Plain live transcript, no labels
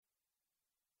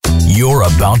You're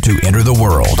about to enter the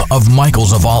world of Michael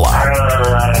Zavala.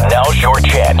 Now's your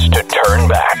chance to turn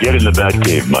back. Get in the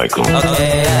Batcave, Michael.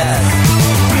 Okay.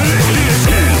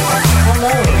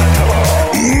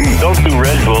 Don't do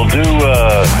Red Bull, do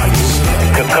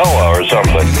Cocoa or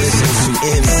something.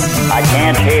 I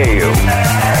can't hear you.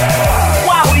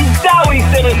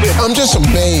 I'm just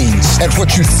amazed at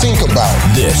what you think about.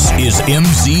 This is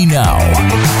MZ Now.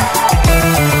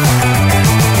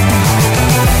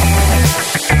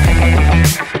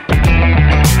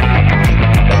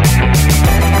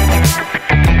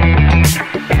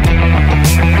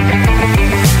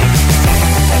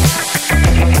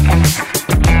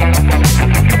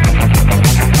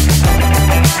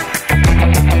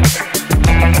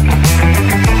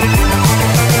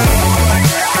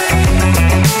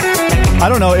 I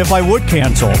don't know if I would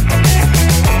cancel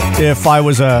if I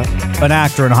was an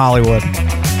actor in Hollywood.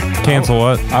 Cancel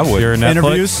what? I would. Your Netflix?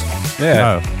 Interviews?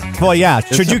 Yeah. Oh. Well, yeah.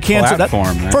 Should you cancel that?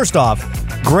 Man. First off,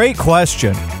 great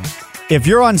question. If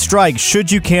you're on strike,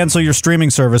 should you cancel your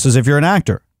streaming services if you're an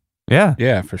actor? Yeah.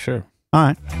 Yeah, for sure. All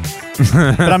right.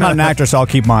 But I'm not an actor, so I'll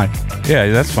keep mine.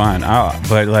 Yeah, that's fine.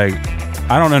 But like,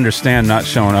 I don't understand not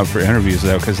showing up for interviews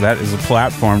though, because that is a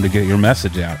platform to get your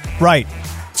message out. Right.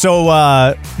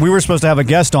 So we were supposed to have a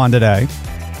guest on today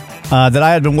that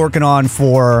I had been working on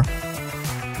for,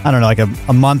 I don't know, like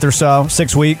a month or so,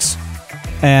 6 weeks.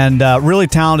 And really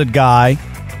talented guy.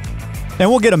 And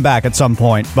we'll get him back at some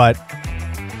point. But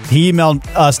he emailed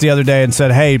us the other day and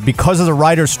said, hey, because of the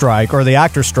writer's strike or the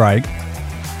actor's strike,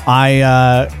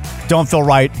 I don't feel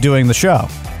right doing the show.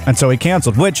 And so he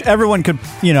canceled, which everyone could,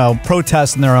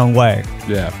 protest in their own way.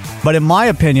 Yeah. But in my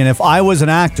opinion, if I was an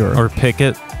actor...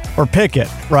 Or Pickett,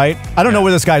 right? I don't know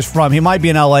where this guy's from. He might be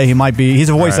in L.A. He's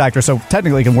a voice actor, so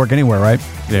technically he can work anywhere, right?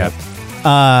 Yeah.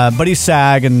 But he's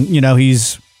SAG, and,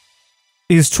 he's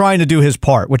trying to do his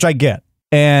part, which I get.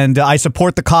 And I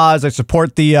support the cause. I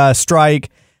support the strike.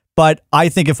 But I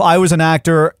think if I was an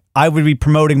actor, I would be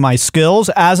promoting my skills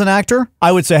as an actor.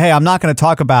 I would say, hey, I'm not going to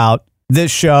talk about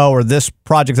this show or this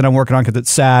project that I'm working on because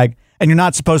it's SAG, and you're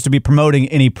not supposed to be promoting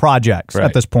any projects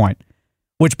at this point,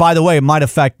 which, by the way, might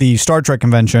affect the Star Trek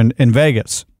convention in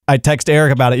Vegas. I texted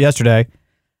Eric about it yesterday.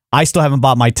 I still haven't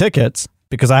bought my tickets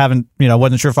because I haven't,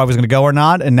 wasn't sure if I was going to go or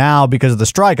not. And now, because of the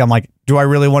strike, I'm like, do I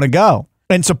really want to go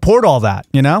and support all that,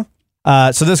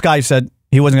 So this guy said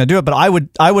he wasn't going to do it, but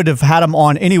I would have had him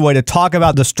on anyway to talk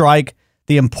about the strike,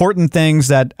 the important things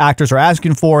that actors are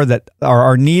asking for that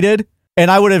are needed. And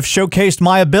I would have showcased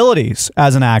my abilities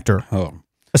as an actor,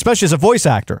 especially as a voice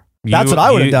actor. That's what I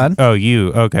would have done. Oh,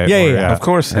 you. Okay. Yeah. Of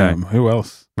course him. Who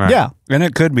else? Right. Yeah. And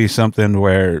it could be something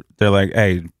where they're like,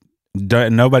 hey,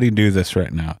 nobody do this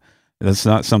right now. That's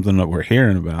not something that we're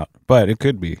hearing about, but it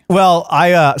could be. Well, I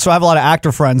have a lot of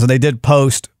actor friends, and they did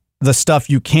post the stuff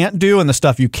you can't do and the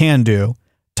stuff you can do.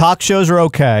 Talk shows are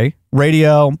okay,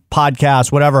 radio,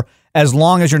 podcasts, whatever, as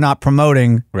long as you're not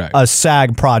promoting a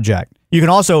SAG project. You can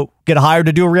also get hired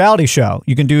to do a reality show.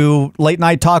 You can do late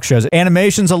night talk shows.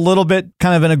 Animation's a little bit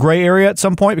kind of in a gray area at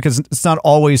some point because it's not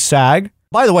always SAG.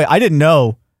 By the way, I didn't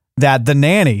know that The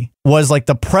Nanny was like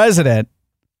the president.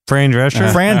 Fran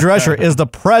Drescher? Fran Drescher is the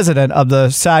president of the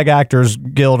SAG Actors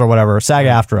Guild or whatever,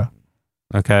 SAG-AFTRA.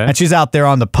 Okay. And she's out there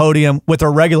on the podium with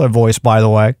her regular voice, by the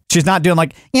way. She's not doing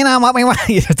like, what we want.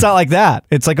 It's not like that.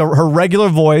 It's like her regular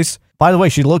voice. By the way,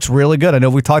 she looks really good. I know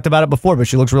we talked about it before, but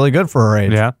she looks really good for her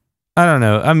age. Yeah. I don't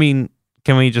know. I mean,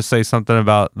 can we just say something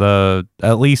about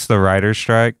at least the writer's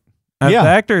strike?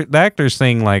 Yeah. The actors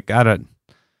thing, like, I don't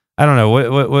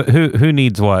know. Who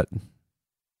needs what?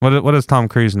 What does Tom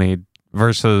Cruise need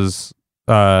versus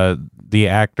the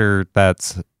actor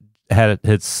that's had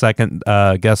his second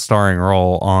guest starring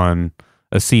role on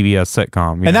a CBS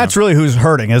sitcom? And that's really who's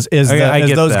hurting is those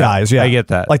guys. Yeah, I get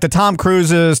that. Like the Tom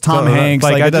Cruises, Tom Hanks.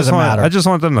 Like it doesn't matter. I just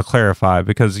want them to clarify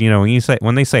because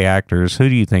when they say actors, who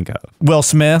do you think of? Will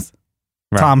Smith,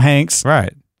 Right. Tom Hanks,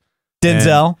 Right.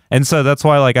 Denzel. And so that's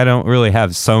why I don't really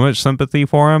have so much sympathy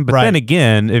for him. But then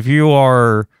again, if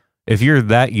you're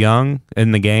that young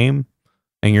in the game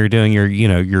and you're doing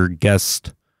your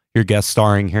guest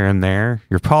starring here and there,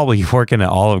 you're probably working at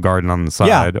Olive Garden on the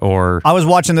side. Or I was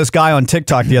watching this guy on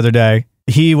TikTok the other day.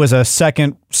 He was a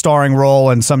second starring role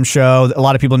in some show. A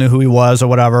lot of people knew who he was or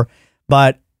whatever.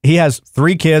 But he has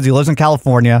 3 kids. He lives in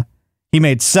California. He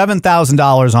made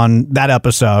 $7,000 on that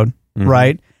episode,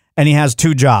 right? And he has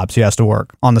 2 jobs he has to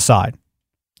work on the side.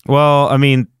 Well, I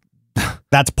mean,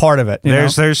 that's part of it.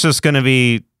 There's just going to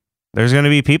be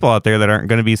people out there that aren't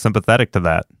going to be sympathetic to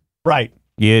that. Right.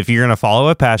 Yeah, if you're going to follow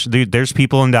a passion, dude, there's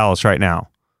people in Dallas right now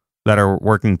that are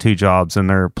working 2 jobs and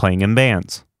they're playing in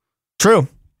bands. True.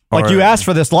 Like, Or- you asked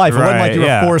for this life. It wasn't like Right, you were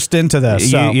yeah. forced into this.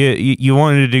 So. You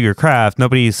wanted to do your craft.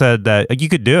 Nobody said that like, you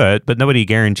could do it, but nobody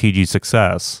guaranteed you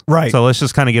success. Right. So let's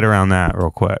just kind of get around that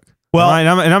real quick. Well-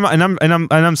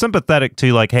 and I'm sympathetic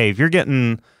to like, hey, if you're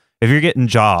getting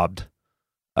jobbed,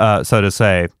 so to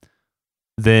say,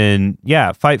 then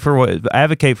yeah,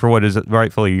 advocate for what is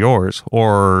rightfully yours,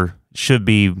 or should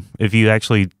be if you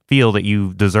actually feel that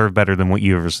you deserve better than what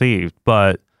you have received.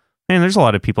 But man, there's a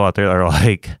lot of people out there that are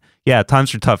like, yeah,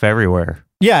 times are tough everywhere.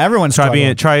 Yeah, everyone's Try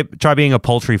struggling. being being a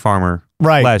poultry farmer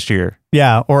Right. last year.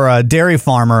 Yeah, or a dairy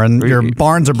farmer and your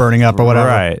barns are burning up or whatever.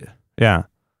 Right. Yeah.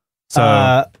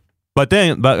 So but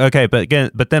then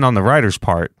on the writers'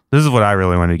 part, this is what I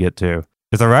really want to get to.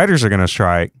 If the writers are going to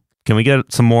strike, can we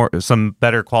get some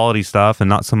better quality stuff and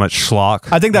not so much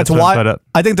schlock? I think that's why.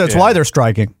 I think that's why they're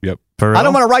striking. Yep. For real? I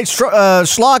don't want to write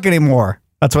schlock anymore.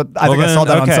 That's what I think. I saw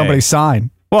that on somebody's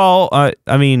sign. Well,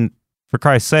 I mean, for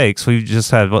Christ's sakes, we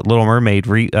just had Little Mermaid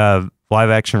live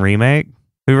action remake.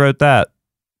 Who wrote that?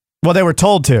 Well, they were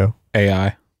told to.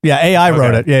 AI. Yeah, AI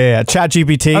wrote it. Yeah.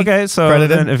 ChatGPT. Okay, so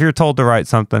credited. then if you're told to write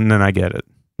something, then I get it.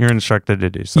 You're instructed to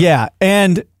do so. Yeah,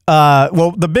 and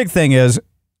well, the big thing is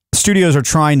studios are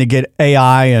trying to get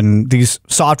AI and these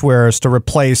softwares to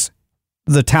replace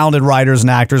the talented writers and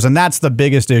actors, and that's the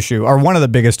biggest issue, or one of the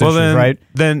biggest issues, then, right?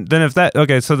 Then if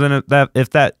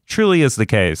that truly is the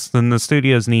case, then the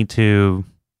studios need to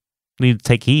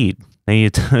take heed. They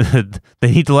need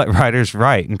to let writers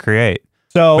write and create.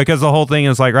 So Because the whole thing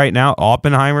is like right now,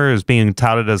 Oppenheimer is being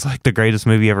touted as like the greatest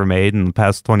movie ever made in the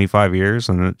past 25 years,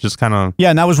 and it just kind of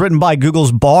yeah, and that was written by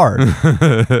Google's Bard.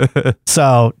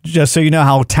 So just so you know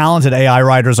how talented AI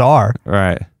writers are.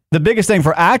 right. The biggest thing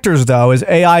for actors, though, is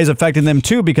AI is affecting them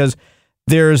too, because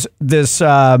there's this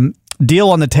deal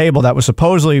on the table that was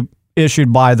supposedly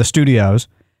issued by the studios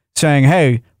saying,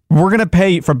 hey, we're going to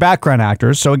pay for background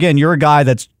actors. So again, you're a guy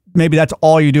that's maybe that's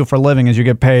all you do for a living is you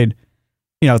get paid,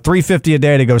 $350 a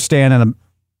day to go stand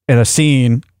in a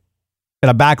scene in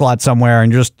a backlot somewhere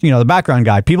and just, the background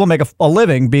guy. People make a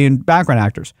living being background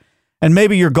actors. And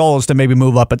maybe your goal is to maybe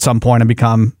move up at some point and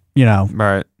become,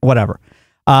 Right. whatever.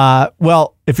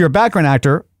 Well, if you're a background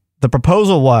actor, the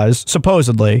proposal was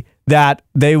supposedly that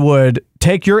they would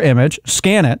take your image,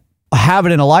 scan it, have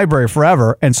it in a library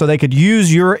forever, and so they could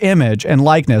use your image and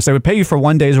likeness. They would pay you for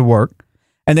 1 day's of work,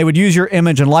 and they would use your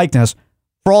image and likeness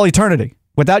for all eternity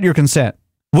without your consent.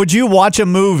 Would you watch a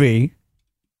movie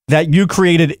that you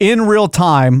created in real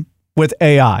time with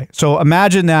AI? So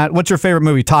imagine that. What's your favorite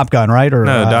movie? Top Gun, right? Or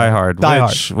No, Die Hard. Die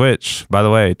Hard. Which, by the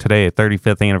way, today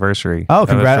 35th anniversary. Oh, of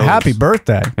its congrats! release. Happy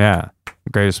birthday! Yeah,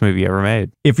 greatest movie ever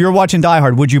made. If you're watching Die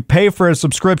Hard, would you pay for a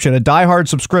subscription, a Die Hard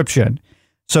subscription,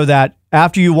 so that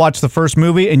after you watch the first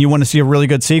movie and you want to see a really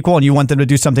good sequel and you want them to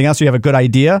do something else, you have a good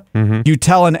idea, you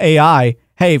tell an AI,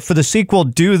 hey, for the sequel,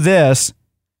 do this,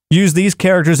 use these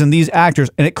characters and these actors,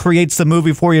 and it creates the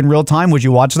movie for you in real time. Would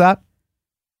you watch that?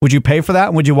 Would you pay for that?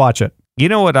 And would you watch it? You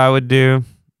know what I would do?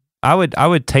 I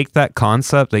would take that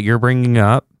concept that you're bringing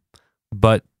up,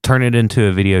 but turn it into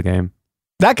a video game.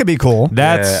 That could be cool. I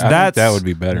think that would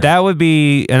be better. That would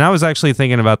be, and I was actually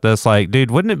thinking about this. Like, dude,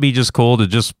 wouldn't it be just cool to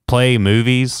just play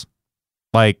movies?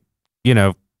 Like,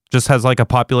 just has like a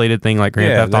populated thing like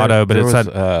Grand Theft Auto, but it said,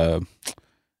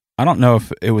 I don't know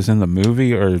if it was in the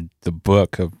movie or the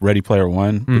book of Ready Player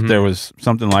One, but there was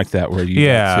something like that where you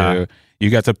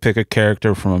got to pick a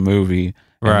character from a movie.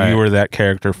 And Right. you were that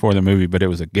character for the movie, but it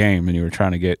was a game, and you were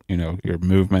trying to get your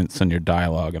movements and your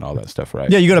dialogue and all that stuff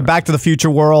right. Yeah, you go to Back to the Future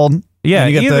world. yeah,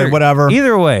 and you get either, the whatever.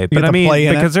 Either way, but get I to mean, play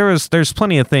in because there's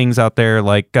plenty of things out there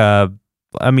like,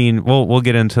 we'll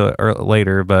get into it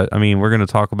later, but I mean, we're going to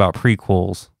talk about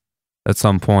prequels at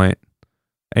some point.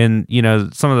 And,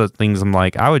 some of the things I'm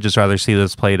like, I would just rather see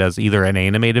this played as either an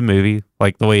animated movie,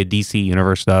 like the way a DC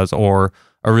universe does, or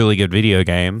a really good video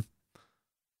game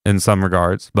in some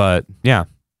regards. But yeah.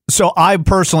 So I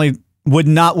personally would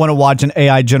not want to watch an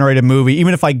AI generated movie,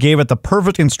 even if I gave it the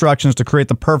perfect instructions to create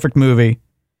the perfect movie.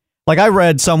 Like I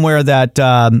read somewhere that,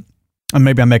 and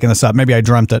maybe I'm making this up, maybe I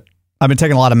dreamt it. I've been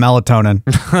taking a lot of melatonin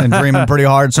and dreaming pretty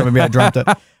hard, so maybe I dreamt it.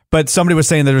 But somebody was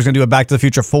saying that there's going to do a Back to the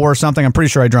Future 4 or something. I'm pretty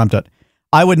sure I dreamt it.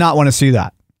 I would not want to see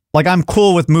that. Like I'm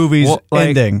cool with movies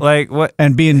ending, like what,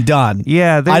 and being done.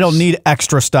 Yeah, I don't need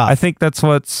extra stuff. I think that's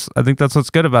what's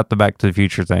good about the Back to the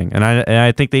Future thing, and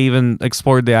I think they even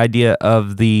explored the idea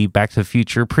of the Back to the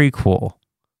Future prequel.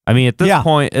 I mean, at this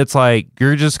point, it's like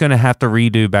you're just going to have to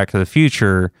redo Back to the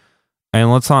Future,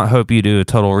 and let's not hope you do a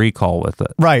Total Recall with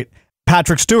it. Right.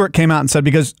 Patrick Stewart came out and said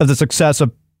because of the success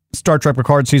of Star Trek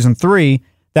Picard Season 3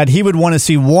 that he would want to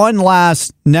see one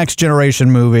last Next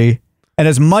Generation movie And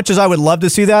as much as I would love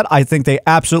to see that, I think they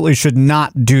absolutely should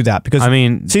not do that because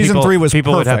season 3 was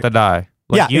people perfect. would have to die.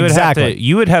 Exactly.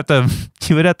 You would have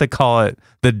to call it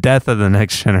the death of the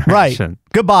next generation. Right.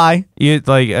 Goodbye.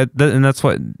 And that's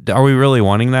what. Are we really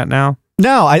wanting that now?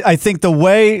 No, I think the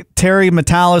way Terry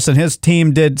Matalas and his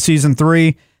team did season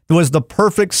 3 was the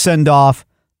perfect send off,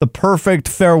 the perfect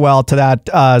farewell to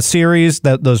that series,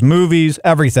 those movies,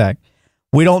 everything.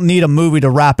 We don't need a movie to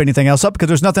wrap anything else up because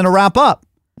there's nothing to wrap up.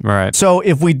 Right. So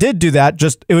if we did do that,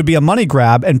 it would be a money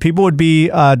grab and people would be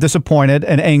disappointed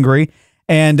and angry.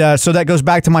 And so that goes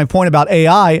back to my point about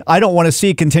AI. I don't want to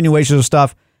see continuations of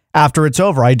stuff after it's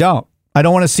over. I don't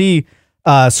want to see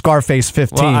Scarface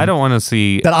 15. Well, I don't want to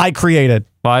see that I created.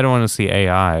 Well, I don't want to see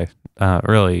AI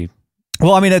really.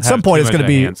 Well, I mean, at some point it's going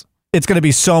to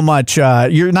be so much.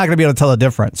 You're not going to be able to tell the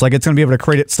difference. Like it's going to be able to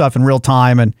create stuff in real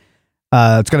time, and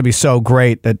it's going to be so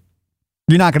great that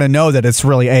you're not going to know that it's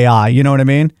really AI. You know what I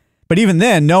mean? But even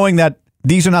then, knowing that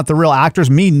these are not the real actors,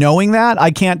 me knowing that,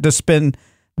 I can't suspend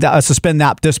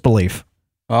that disbelief.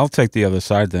 I'll take the other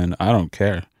side then. I don't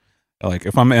care. Like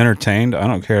if I'm entertained, I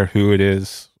don't care who it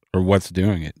is or what's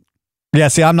doing it. Yeah,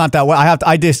 see, I'm not that way.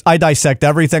 I dissect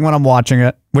everything when I'm watching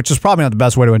it, which is probably not the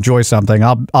best way to enjoy something.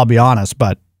 I'll be honest,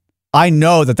 but I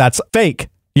know that that's fake.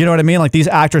 You know what I mean? Like these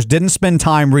actors didn't spend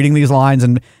time reading these lines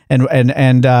and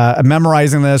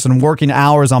memorizing this and working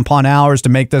hours upon hours to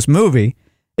make this movie.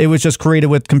 It was just created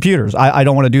with computers. I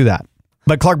don't want to do that.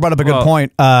 But Clark brought up a good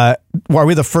point. Are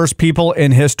we the first people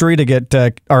in history to get,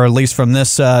 or at least from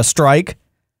this strike,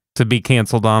 to be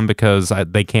canceled on because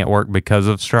they can't work because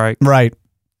of strike? Right.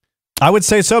 I would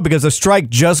say so because the strike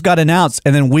just got announced,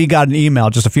 and then we got an email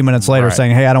just a few minutes later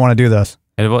saying, "Hey, I don't want to do this."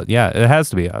 It has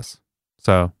to be us.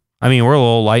 So, I mean, we're a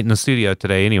little light in the studio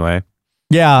today, anyway.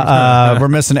 Yeah, we're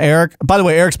missing Eric. By the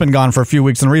way, Eric's been gone for a few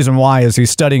weeks, and the reason why is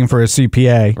he's studying for his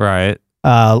CPA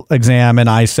exam. And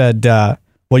I said,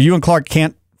 "Well, you and Clark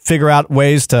can't figure out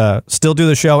ways to still do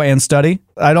the show and study."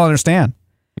 I don't understand.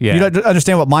 Yeah, you don't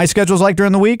understand what my schedule's like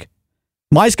during the week.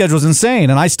 My schedule's insane,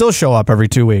 and I still show up every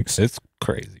 2 weeks. It's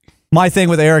crazy. My thing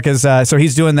with Eric is, so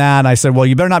he's doing that, and I said, well,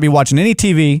 you better not be watching any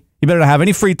TV. You better not have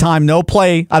any free time, no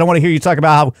play. I don't want to hear you talk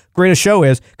about how great a show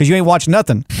is because you ain't watching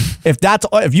nothing.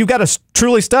 If you've got to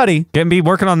truly study, can't be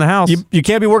working on the house. You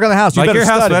can't be working on the house. You like better your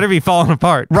house study. better be falling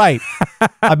apart. Right.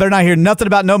 I better not hear nothing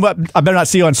about I better not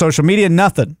see you on social media.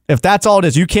 Nothing. If that's all it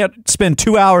is, you can't spend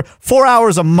 4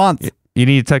 hours a month. You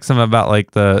need to text him about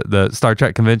like the Star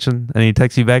Trek convention, and he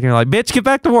texts you back, and you're like, "Bitch, get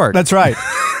back to work." That's right.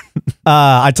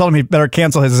 I told him he better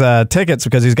cancel his tickets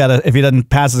because if he doesn't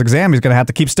pass his exam, he's going to have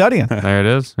to keep studying. There it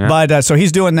is. Yeah. But so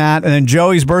he's doing that, and then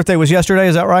Joey's birthday was yesterday.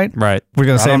 Is that right? Right. We're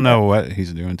going to say. I don't know what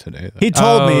he's doing today, though. He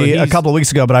told me a couple of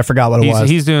weeks ago, but I forgot what it was.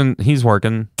 He's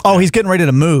working. Oh, he's getting ready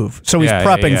to move, so he's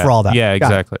prepping for all that. Yeah,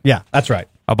 exactly. Yeah, that's right.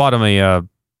 I bought him a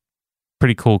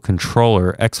pretty cool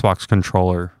controller, Xbox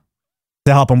controller,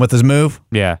 to help him with his move.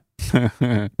 Yeah.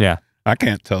 Yeah. I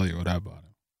can't tell you what I bought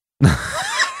him.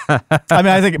 I mean,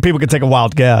 I think people could take a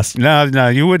wild guess. No,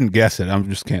 you wouldn't guess it. I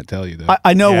just can't tell you though.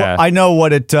 I know. Yeah. I know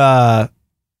what it. I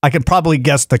can probably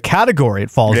guess the category it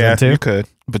falls into. Yeah, you could.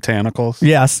 Botanicals.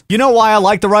 Yes. You know why I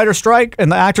like the writer strike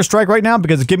and the actor strike right now?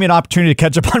 Because it gives me an opportunity to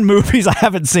catch up on movies I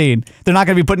haven't seen. They're not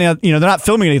going to be putting out. They're not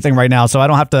filming anything right now, so I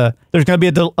don't have to. There's going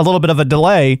to be a little bit of a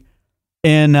delay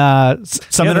in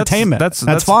some entertainment.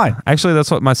 That's fine. Actually,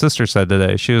 that's what my sister said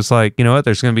today. She was like, you know what?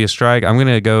 There's going to be a strike. I'm going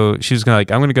to go. She's going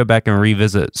to I'm going to go back and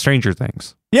revisit Stranger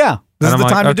Things. Yeah, this is the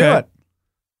time to do it.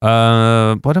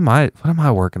 What am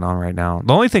I working on right now?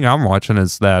 The only thing I'm watching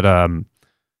is that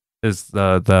is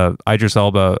the Idris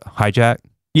Elba Hijack.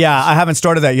 Yeah, I haven't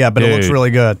started that yet, but it looks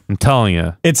really good. I'm telling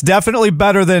you, it's definitely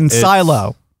better than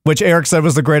Silo, which Eric said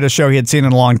was the greatest show he had seen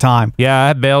in a long time. Yeah,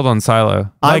 I bailed on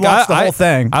Silo. I watched the whole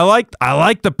thing. I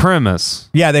like the premise.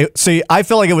 Yeah, I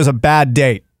feel like it was a bad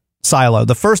date. Silo.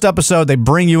 The first episode, they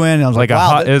bring you in, and I was like,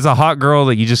 wow. It was a hot girl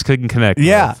that you just couldn't connect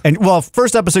with. And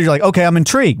first episode, you're like, okay, I'm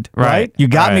intrigued, right? You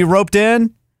got me roped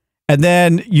in, and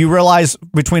then you realize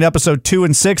between episode 2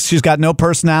 and 6, she's got no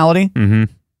personality,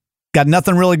 got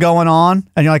nothing really going on,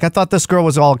 and you're like, I thought this girl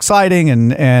was all exciting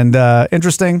and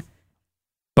interesting.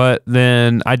 But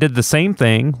then I did the same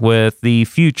thing with the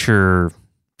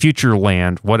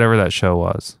Futureland, whatever that show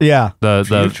was. Yeah, the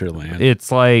Futureland.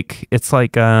 It's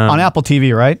like on Apple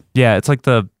TV, right? Yeah, it's like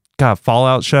the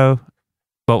Fallout show,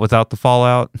 but without the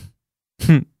Fallout.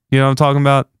 You know what I'm talking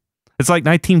about? It's like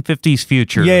 1950s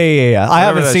future. Yeah. I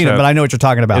haven't seen it, but I know what you're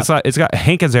talking about. It's got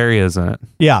Hank Azaria's in it.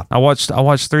 Yeah, I watched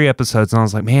 3 episodes and I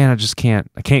was like, man, I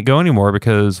can't go anymore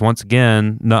because once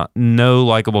again, no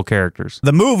likable characters.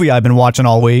 The movie I've been watching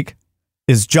all week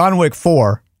is John Wick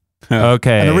 4.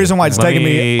 Okay. And the reason why it's taking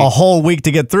me a whole week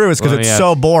to get through is because it's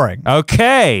so boring.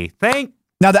 Okay.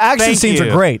 Now the action scenes are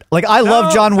great. Like I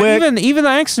love John Wick. Even the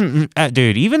action,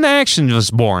 dude. Even the action was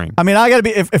boring. I mean, I gotta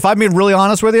be. If I'm being really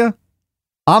honest with you,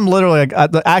 I'm literally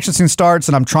like the action scene starts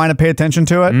and I'm trying to pay attention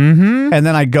to it, and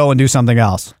then I go and do something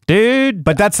else, dude.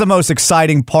 But that's the most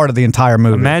exciting part of the entire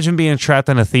movie. Imagine being trapped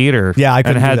in a theater. Yeah, I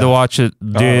couldn't and had to watch it,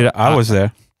 dude. I was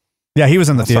there. Yeah, he was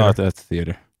in the theater. I saw it at the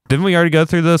theater. Didn't we already go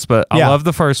through this? But I love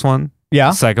the first one.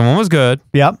 Yeah. The second one was good.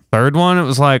 Yep. Third one, it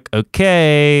was like,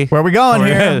 okay, where are we going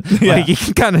here? Like you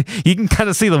can kind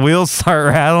of see the wheels start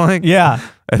rattling. Yeah.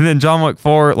 And then John Wick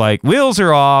 4, like wheels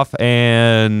are off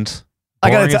and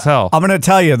boring as hell. I'm going to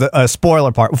tell you the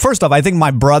spoiler part. First off, I think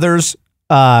my brothers,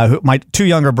 my two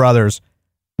younger brothers,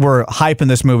 were hyping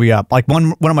this movie up. Like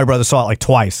one of my brothers saw it like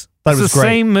twice. Thought it was the great.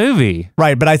 Same movie,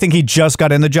 right? But I think he just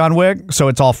got into John Wick, so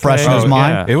it's all fresh in his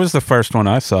mind. Yeah. It was the first one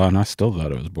I saw, and I still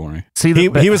thought it was boring. See,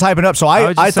 he was hyping up, so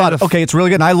I thought, okay, it's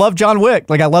really good. And I love John Wick,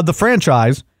 like I love the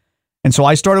franchise, and so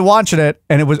I started watching it,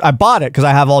 and I bought it because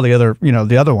I have all the other,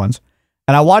 the other ones,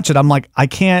 and I watch it. I'm like, I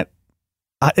can't.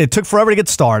 It took forever to get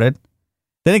started.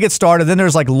 Then it gets started. Then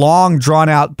there's like long, drawn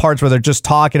out parts where they're just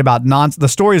talking about nonsense. The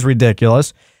story is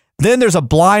ridiculous. Then there's a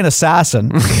blind assassin.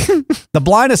 The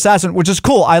blind assassin, which is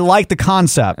cool. I like the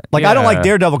concept. Like, I don't like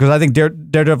Daredevil because I think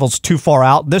Daredevil's too far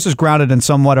out. This is grounded in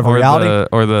somewhat of a reality.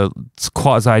 Or the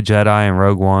quasi-Jedi in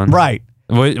Rogue One. Right.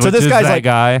 So this guy's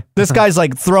like, this guy's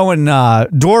like throwing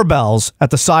doorbells at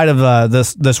the side of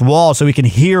this wall so he can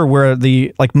hear where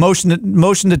the like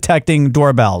motion detecting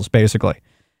doorbells, basically.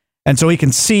 And so he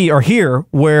can see or hear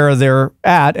where they're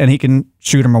at and he can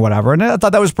shoot them or whatever. And I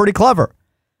thought that was pretty clever.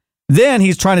 Then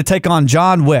he's trying to take on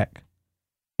John Wick,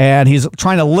 and he's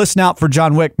trying to listen out for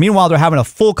John Wick. Meanwhile, they're having a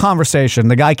full conversation.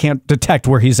 The guy can't detect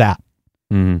where he's at.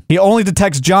 He only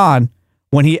detects John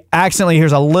when he accidentally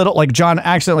hears a little, like John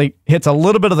accidentally hits a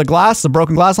little bit of the glass, the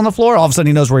broken glass on the floor. All of a sudden,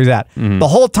 he knows where he's at. The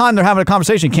whole time they're having a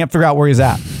conversation, he can't figure out where he's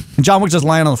at. And John Wick's just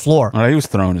lying on the floor. He was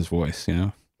throwing his voice,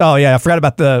 Oh yeah, we forgot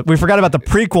about the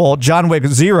prequel, John Wick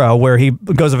 0, where he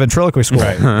goes to ventriloquy school.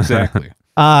 Right, exactly.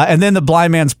 And then the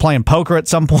blind man's playing poker at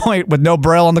some point with no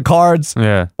braille on the cards.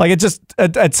 Yeah. Like it just,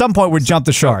 at some point we jumped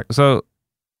the shark. So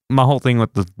my whole thing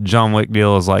with the John Wick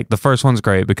deal is like, the first one's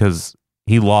great because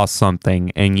he lost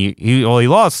something and he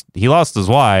lost his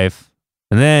wife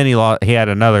and then he had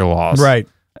another loss. Right.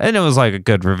 And it was like a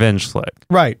good revenge flick.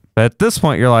 Right. But at this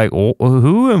point, you're like, well,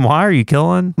 who and why are you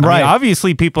killing? I mean,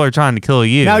 obviously, people are trying to kill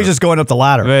you. Now he's just going up the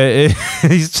ladder. But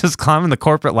he's just climbing the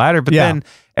corporate ladder. But then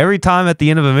every time at the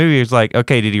end of a movie, it's like,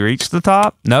 okay, did he reach the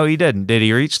top? No, he didn't. Did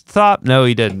he reach the top? No,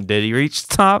 he didn't. Did he reach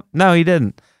the top? No, he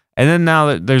didn't. And then now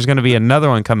that there's going to be another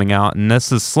one coming out, and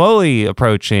this is slowly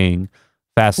approaching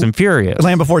Fast and Furious.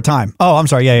 Land Before Time. Oh, I'm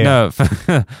sorry. Yeah. No,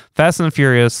 Fast and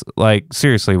Furious, like,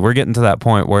 seriously, we're getting to that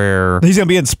point where he's going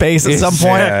to be in space at some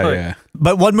point. Yeah.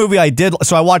 But one movie I did,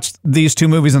 so I watched these two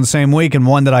movies in the same week, and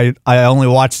one that I only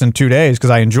watched in 2 days because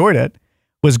I enjoyed it,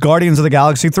 was Guardians of the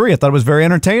Galaxy 3. I thought it was very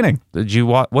entertaining.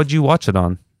 What'd you watch it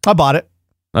on? I bought it.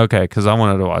 Okay, because I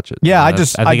wanted to watch it. Yeah, I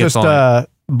just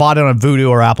bought it on Vudu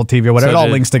or Apple TV or whatever. It all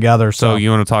links together. So you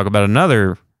want to talk about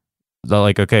another?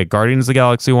 Like, okay, Guardians of the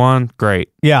Galaxy 1,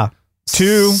 great. Yeah.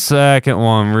 2. Second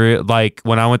one, like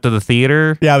when I went to the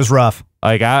theater. Yeah, it was rough.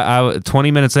 Like I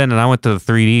 20 minutes in and I went to the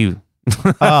 3D.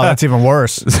 Oh, that's even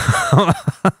worse.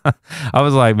 I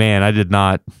was like, man, I did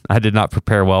not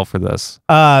prepare well for this.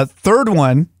 Third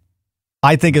one,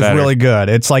 I think is really good.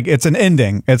 It's like, it's an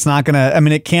ending. It's not going to, I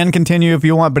mean, it can continue if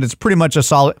you want, but it's pretty much a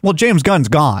solid, well, James Gunn's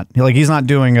gone. He's not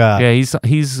doing, he's in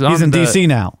DC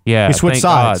now. Yeah. He switched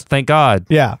sides. Thank God.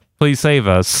 Yeah. Please save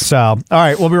us. So, all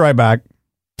right, we'll be right back.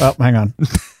 Oh, hang on.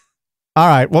 All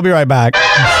right, we'll be right back.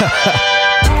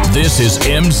 This is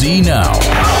MZ Now.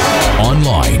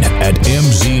 Online at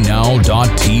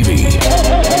mznow.tv.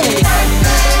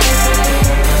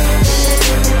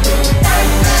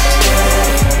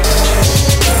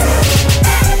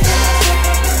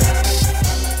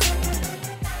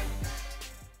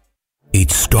 It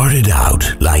started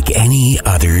out like any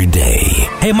other day.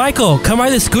 Hey, Michael, come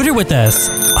ride the scooter with us.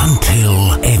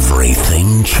 Until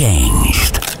everything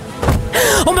changed.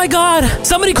 Oh my God!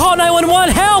 Somebody call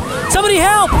 911! Help! Somebody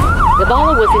help!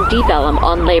 Zavala was in Deep Ellum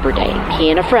on Labor Day. He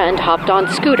and a friend hopped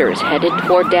on scooters headed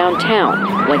toward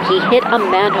downtown when he hit a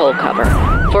manhole cover.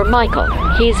 For Michael,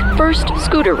 his first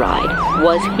scooter ride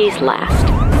was his last.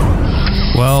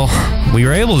 Well, we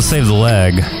were able to save the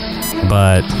leg,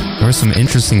 but there were some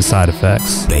interesting side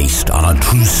effects. Based on a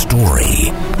true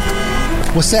story.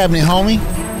 What's happening, homie?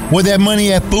 Where that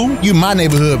money at, fool? You in my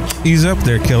neighborhood. Ease up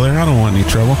there, killer. I don't want any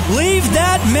trouble. Leave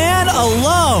that man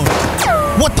alone.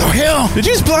 What the hell? Did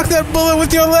you just block that bullet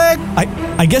with your leg?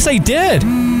 I guess I did.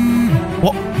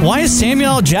 Well, why is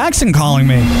Samuel L. Jackson calling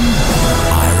me?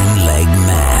 Iron Leg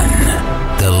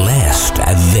Man, the last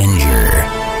Avenger,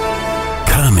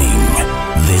 coming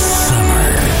this summer.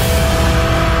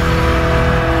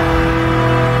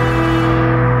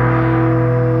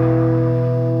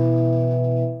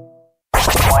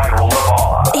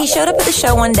 He showed up at the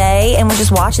show one day and was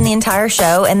just watching the entire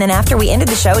show, and then after we ended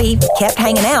the show, he kept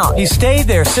hanging out. He stayed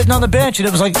there, sitting on the bench, and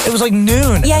it was like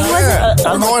noon. Yeah, he wasn't.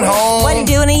 I'm going home. Wasn't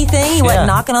doing anything. He wasn't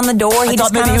knocking on the door. He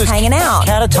just kind of was hanging out.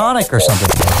 Catatonic or something.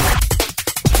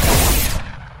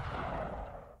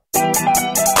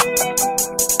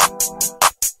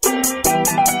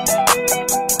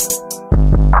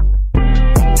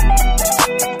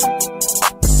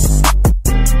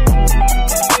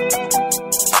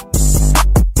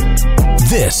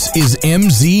 This is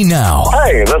MZ Now.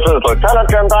 Hey, this is Lieutenant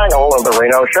Jim Dangle of the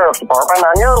Reno Sheriff's Department,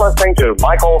 and you're listening to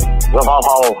Michael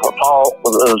Zavala.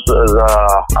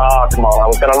 Come on, I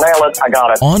was going to nail it. I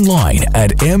got it. Online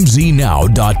at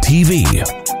mznow.tv.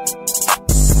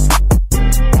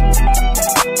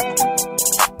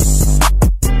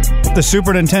 The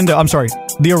Super Nintendo, I'm sorry,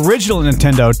 the original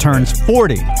Nintendo turns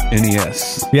 40.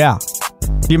 NES. Yeah. Do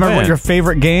you remember what your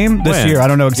favorite game this year? I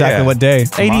don't know exactly what day.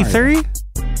 83?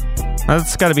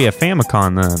 That's got to be a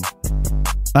Famicom then.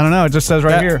 I don't know. It just says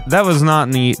right here. That was not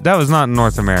in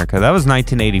North America. That was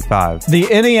 1985. The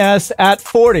NES at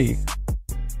 40.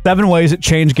 7 ways it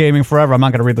changed gaming forever. I'm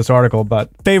not going to read this article, but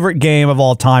favorite game of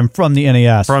all time from the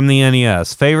NES. From the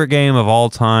NES. Favorite game of all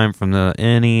time from the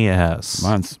NES.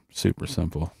 Mine's super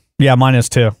simple. Yeah, mine is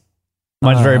too.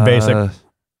 Mine's very basic.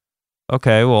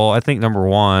 Okay, well, I think number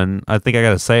one, I think I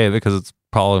got to say it because it's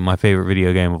probably my favorite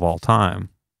video game of all time.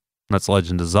 That's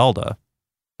Legend of Zelda.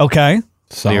 Okay.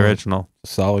 The original.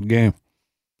 Solid game.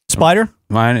 Spider?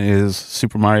 Mine is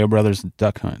Super Mario Brothers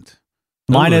Duck Hunt.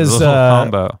 Mine is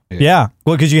combo. Yeah.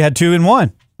 Well, because you had 2 in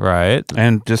 1. Right.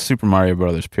 And just Super Mario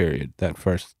Brothers, period. That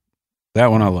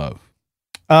one I love.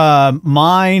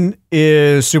 Mine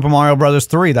is Super Mario Brothers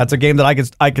 3. That's a game that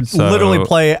I could literally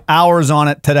play hours on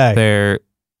it today. They're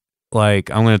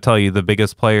like, I'm going to tell you, the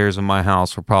biggest players in my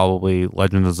house were probably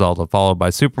Legend of Zelda, followed by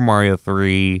Super Mario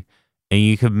 3, and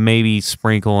you could maybe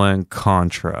sprinkle in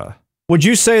Contra. Would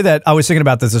you say that, I was thinking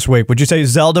about this week, would you say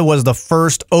Zelda was the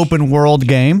first open world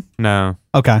game? No.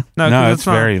 Okay. No, it's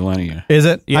very linear. Is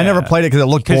it? Yeah. I never played it because it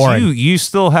looked boring. You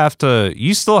still have to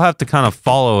kind of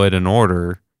follow it in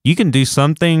order. You can do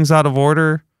some things out of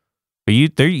order, but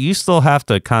you still have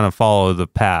to kind of follow the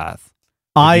path.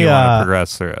 You want to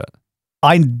progress through it.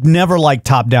 I never liked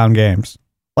top-down games.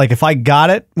 Like, if I got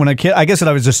it when a kid, I guess that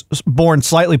I was just born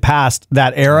slightly past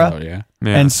that era. Oh, yeah.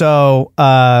 And so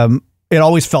it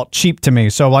always felt cheap to me.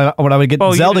 So when I would get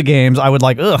Zelda games, I would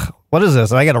like, ugh, what is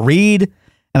this? And I got to read,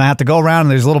 and I have to go around,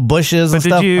 and there's little bushes and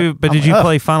stuff. Did you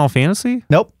play Final Fantasy?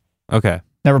 Nope. Okay.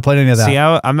 Never played any of that. See,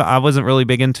 I wasn't really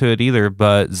big into it either,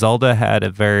 but Zelda had a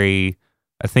very,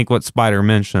 I think what Spider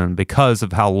mentioned, because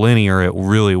of how linear it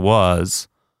really was,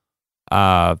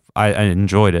 I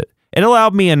enjoyed it. It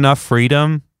allowed me enough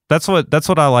freedom. That's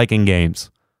what I like in games.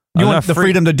 You want the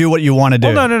freedom to do what you want to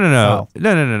do. Well,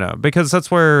 no. Because that's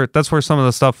where some of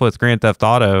the stuff with Grand Theft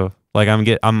Auto, like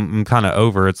I'm kind of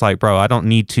over. It's like, bro, I don't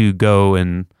need to go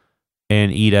and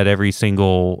eat at every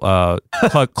single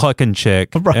clucking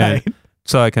chick, right?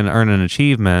 So I can earn an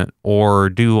achievement or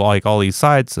do like all these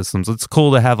side systems. It's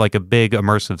cool to have like a big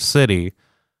immersive city,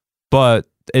 but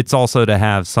it's also to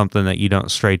have something that you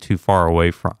don't stray too far away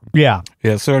from. Yeah.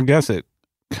 Yeah, so I guess it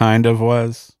kind of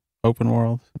was open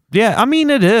world. Yeah, I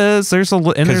mean it is. There's a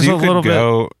little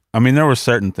bit. I mean, there were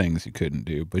certain things you couldn't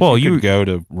do, but you could go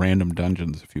to random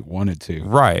dungeons if you wanted to.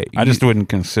 Right. I just wouldn't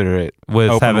consider it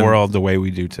open world the way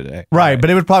we do today. Right, but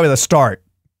it would probably be the start.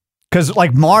 Because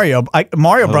like Mario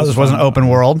Brothers wasn't open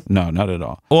world. No, not at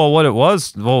all. Well, what it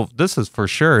was, this is for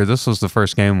sure. This was the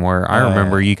first game where I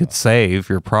remember you could save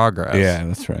your progress. Yeah,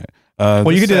 that's right.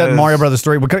 Well, you could do that in Mario Brothers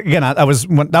 3. But again, that was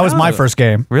my first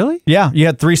game. Really? Yeah, you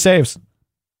had 3 saves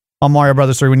on Mario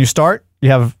Brothers 3. When you start, you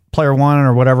have player 1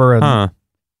 or whatever. And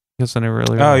Guess I never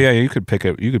really. Oh yeah, you could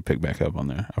pick back up on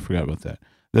there. I forgot about that.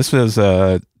 This was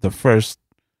the first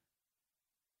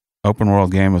open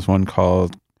world game. Was one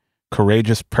called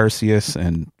Courageous Perseus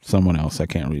and someone else, I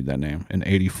can't read that name, in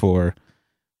 '84,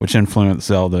 which influenced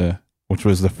Zelda, which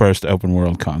was the first open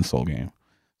world console game.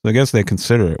 So I guess they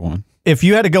consider it one. If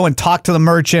you had to go and talk to the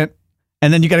merchant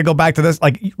And then you got to go back to this,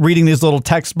 like reading these little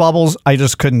text bubbles. I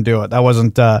just couldn't do it. That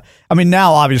wasn't. I mean,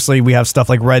 now obviously we have stuff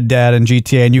like Red Dead and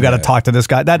GTA, and you got to talk to this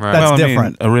guy. That's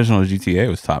different. Original GTA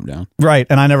was top down, right?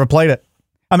 And I never played it.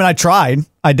 I mean, I tried.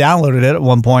 I downloaded it at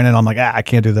one point, and I'm like, I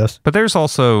can't do this. But there's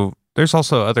also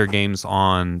other games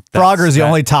on. Frogger is the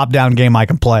only top down game I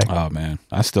can play. Oh man,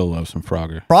 I still love some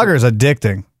Frogger. Frogger is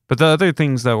addicting. But the other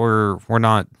things that we're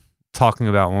not talking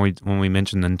about when we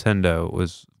mentioned Nintendo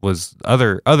was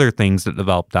other things that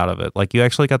developed out of it. Like you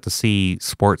actually got to see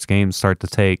sports games start to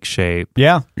take shape.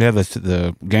 Yeah. Yeah,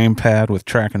 the gamepad with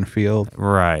track and field.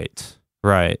 Right.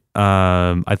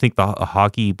 I think the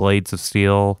hockey Blades of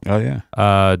Steel. Oh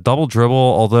yeah. Double Dribble,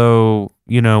 although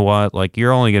you know what, like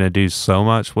you're only going to do so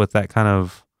much with that kind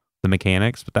of the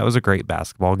mechanics, but that was a great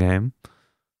basketball game.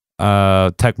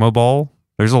 Tecmo Bowl.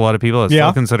 There's a lot of people that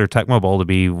still consider Tecmo Bowl to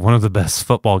be one of the best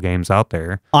football games out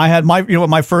there. I had you know what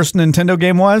my first Nintendo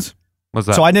game was? What's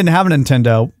that? So I didn't have a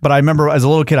Nintendo, but I remember as a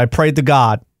little kid, I prayed to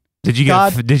God. Did you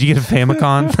get a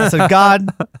Famicom? I said, God,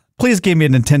 please give me a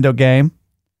Nintendo game.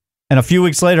 And a few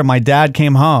weeks later, my dad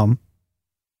came home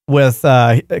with,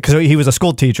 because he was a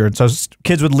school teacher. And so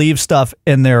kids would leave stuff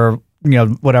in their,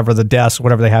 whatever, the desk,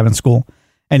 whatever they have in school.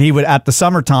 And he would, at the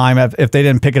summertime, if they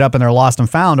didn't pick it up and they're lost and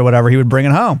found or whatever, he would bring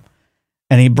it home.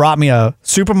 And he brought me a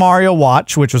Super Mario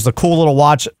watch, which was the cool little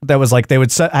watch that was like, they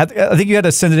would set, I think you had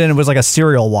to send it in. It was like a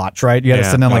cereal watch, right? You had to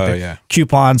send in like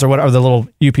coupons or whatever, the little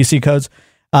UPC codes.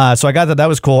 So I got that. That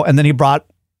was cool. And then he brought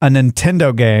a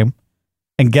Nintendo game.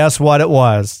 And guess what it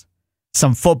was?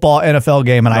 Some football NFL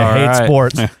game. And I hate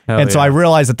sports. And so I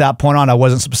realized at that point on, I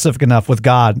wasn't specific enough with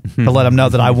God to let him know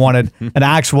that I wanted an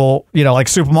actual, like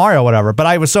Super Mario or whatever. But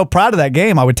I was so proud of that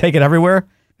game. I would take it everywhere.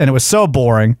 And it was so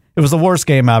boring. It was the worst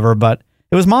game ever, but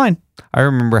it was mine. I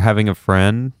remember having a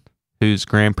friend whose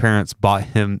grandparents bought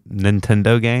him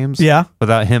Nintendo games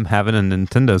without him having a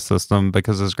Nintendo system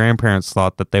because his grandparents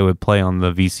thought that they would play on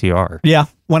the VCR. Yeah.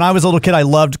 When I was a little kid, I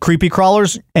loved creepy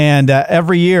crawlers. And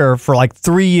every year for like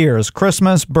 3 years,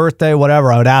 Christmas, birthday,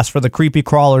 whatever, I would ask for the creepy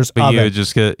crawlers. But I would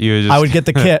get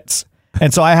the kits.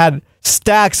 And so I had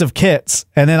stacks of kits.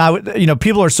 And then I would,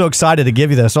 people are so excited to give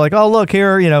you this. They're like, oh, look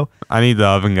here, I need the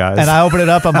oven, guys. And I open it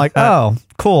up. I'm like, oh,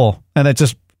 cool. And it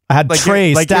just, I had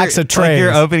trays, stacks of trays. Like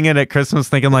you're opening it at Christmas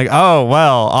thinking like, oh,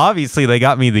 well, obviously they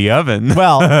got me the oven.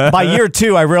 Well, by year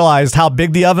 2, I realized how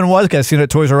big the oven was because I seen it at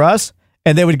Toys R Us.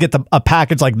 And they would get a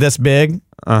package like this big.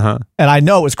 Uh-huh. And I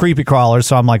know it was creepy crawlers.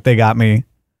 So I'm like, they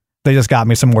just got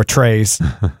me some more trays.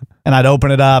 And I'd open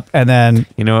it up, and then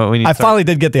I finally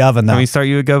did get the oven, though. When we start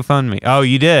you a GoFundMe. Oh,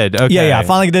 you did? Okay. Yeah, I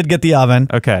finally did get the oven.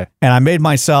 Okay. And I made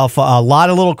myself a lot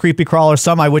of little creepy crawlers,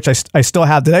 some which I still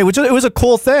have today, which it was a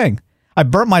cool thing. I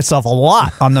burnt myself a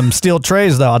lot on them steel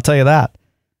trays, though, I'll tell you that.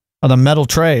 On the metal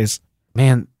trays.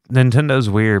 Man, Nintendo's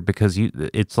weird because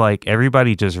it's like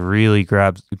everybody just really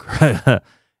grabs...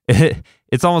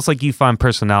 It's almost like you find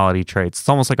personality traits. It's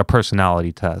almost like a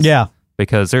personality test. Yeah.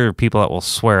 Because there are people that will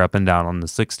swear up and down on the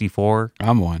 64.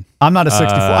 I'm one. I'm not a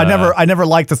 64. I never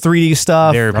liked the 3D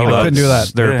stuff. There are people I couldn't do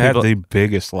that. They had the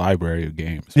biggest library of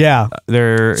games. Yeah.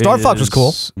 Star Fox was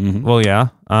cool. Mm-hmm. Well, yeah.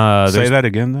 Say that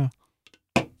again,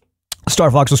 though.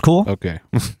 Star Fox was cool. Okay.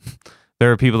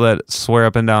 There are people that swear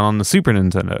up and down on the Super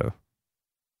Nintendo.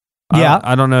 Yeah.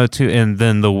 I don't know, too. And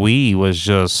then the Wii was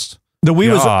just... The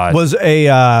Wii was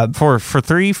a... For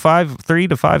 3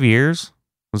 to 5 years...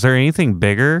 Was there anything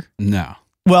bigger? No.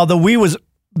 Well, the Wii was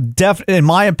in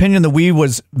my opinion, the Wii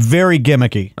was very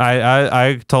gimmicky.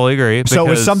 I totally agree. So it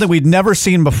was something we'd never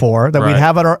seen before that we'd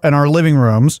have in our living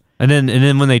rooms. And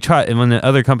then when the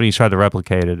other companies tried to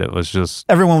replicate it, it was just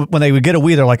everyone when they would get a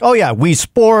Wii, they're like, oh yeah, Wii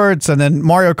Sports, and then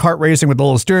Mario Kart Racing with the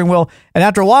little steering wheel. And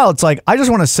after a while, it's like I just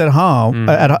want to sit home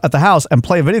at the house and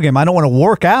play a video game. I don't want to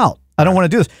work out. I don't want to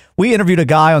do this. We interviewed a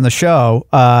guy on the show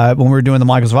when we were doing the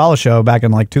Michael Zavala show back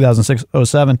in like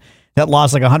 2006-07 that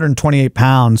lost like 128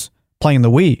 pounds playing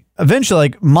the Wii. Eventually,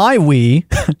 like my Wii,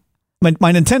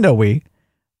 my Nintendo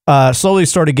Wii, slowly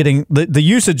started getting the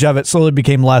usage of it slowly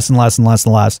became less and less and less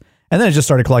and less. And then it just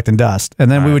started collecting dust.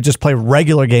 And then we would just play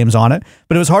regular games on it.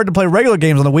 But it was hard to play regular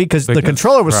games on the Wii because the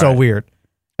controller was so weird.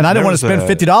 And I didn't want to spend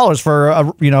 $50 for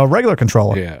a regular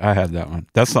controller. Yeah, I had that one.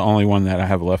 That's the only one that I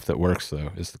have left that works, though,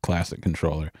 is the classic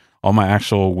controller. All my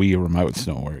actual Wii remotes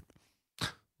don't work.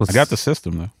 I got the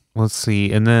system, though. Let's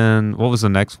see. And then what was the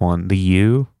next one? The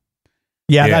U?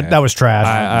 Yeah. That was trash.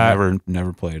 I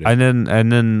never played it. And then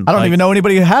I don't even know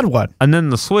anybody who had one. And then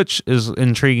the Switch is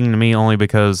intriguing to me only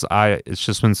because it's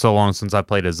just been so long since I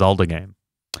played a Zelda game.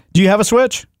 Do you have a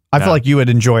Switch? I feel like you would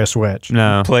enjoy a Switch.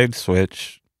 No. I played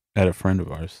Switch at a friend of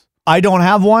ours. I don't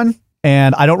have one,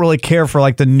 And I don't really care for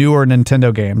like the newer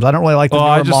Nintendo games. I don't really like the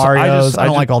newer Marios. I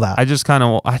don't like all that. I just kind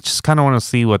of want to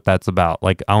see what that's about.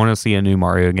 Like, I want to see a new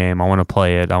Mario game. I want to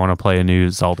play it. I want to play a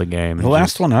new Zelda game. The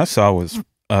last one I saw was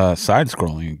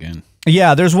side-scrolling again.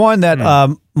 Yeah, there's one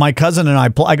that my cousin and I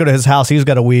go to his house. He's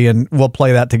got a Wii, and we'll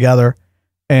play that together.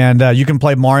 And you can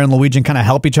play Mario and Luigi and kind of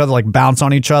help each other, like bounce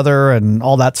on each other and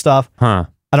all that stuff. Huh.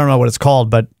 I don't know what it's called,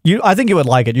 but I think you would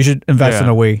like it. You should invest in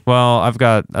a Wii. Well, I've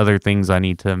got other things I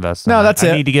need to invest in. No, that's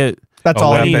it. I need to get. That's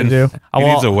all I need to do. He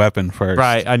needs a weapon first.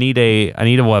 Right. I need a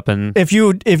weapon. If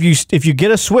you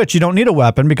get a Switch, you don't need a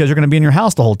weapon because you're going to be in your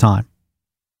house the whole time.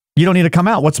 You don't need to come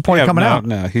out. What's the point of coming out?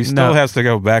 No, he still has to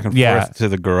go back and forth to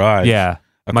the garage. Yeah,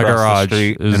 my garage the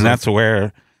street, and that's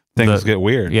where things get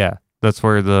weird. Yeah, that's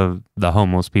where the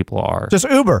homeless people are. Just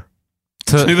Uber.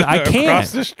 I can't.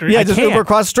 Across the street. Yeah, just Uber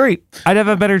across the street. I'd have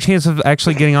a better chance of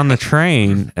actually getting on the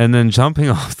train and then jumping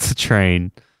off the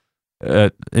train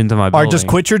into my building. Or just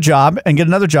quit your job and get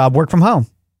another job, work from home.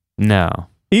 No.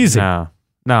 Easy. No,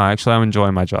 actually, I'm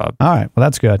enjoying my job. All right. Well,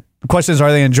 that's good. The question is,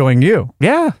 are they enjoying you?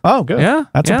 Yeah. Oh, good. Yeah.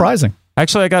 That's surprising.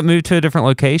 Actually, I got moved to a different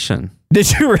location. Did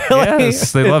you really?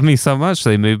 Yes. They love me so much,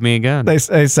 they moved me again. They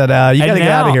said, you got to get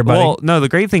out of here, buddy. Well, no, the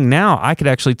great thing now, I could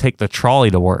actually take the trolley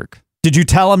to work. Did you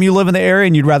tell them you live in the area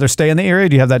and you'd rather stay in the area?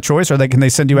 Do you have that choice, or can they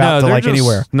send you out to like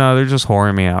anywhere? No, they're just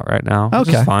whoring me out right now.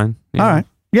 Okay, it's fine. All right,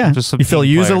 yeah. Just you feel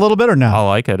used a little bit or no? I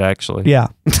like it actually. Yeah,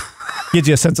 gives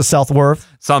you a sense of self-worth.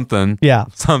 Something. Yeah,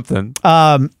 something.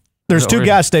 There's two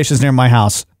gas stations near my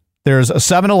house. There's a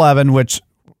 7-Eleven which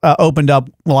opened up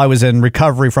while I was in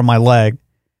recovery from my leg.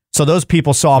 So those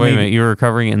people saw me. Wait a minute, you were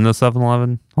recovering in the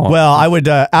 7-Eleven? Well, I would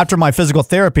after my physical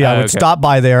therapy, I would stop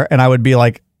by there and I would be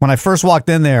like, when I first walked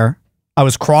in there, I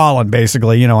was crawling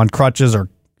basically, on crutches or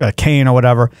a cane or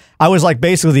whatever. I was like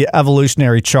basically the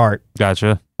evolutionary chart.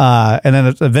 Gotcha. And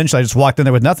then eventually I just walked in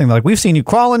there with nothing. They're like, we've seen you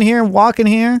crawling here, walking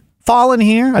here, falling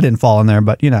here. I didn't fall in there,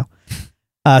 but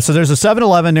so there's a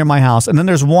 7-Eleven near my house. And then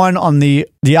there's one on the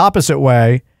opposite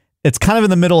way. It's kind of in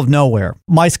the middle of nowhere.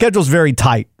 My schedule's very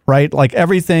tight, right? Like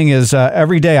everything is,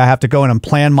 every day I have to go in and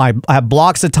plan I have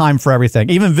blocks of time for everything,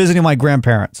 even visiting my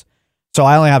grandparents. So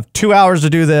I only have 2 hours to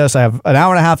do this. I have an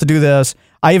hour and a half to do this.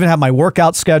 I even have my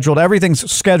workout scheduled.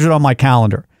 Everything's scheduled on my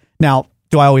calendar. Now,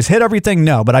 do I always hit everything?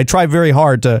 No, but I try very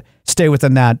hard to stay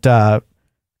within that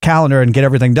calendar and get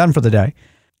everything done for the day.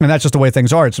 And that's just the way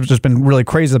things are. It's just been really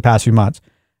crazy the past few months.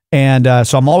 And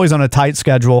so I'm always on a tight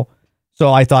schedule.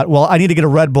 So I thought, well, I need to get a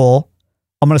Red Bull.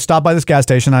 I'm going to stop by this gas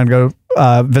station and go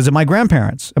visit my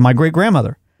grandparents and my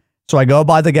great-grandmother. So I go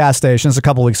by the gas stations a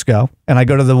couple weeks ago, and I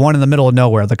go to the one in the middle of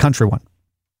nowhere, the country one.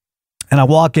 And I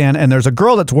walk in, and there's a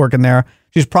girl that's working there.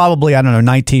 She's probably,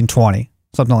 19, 20,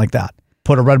 something like that.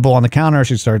 Put a Red Bull on the counter.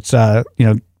 She starts,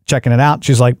 checking it out.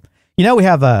 She's like, we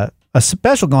have a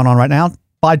special going on right now.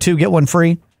 Buy two, get one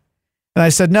free. And I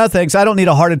said, no, thanks. I don't need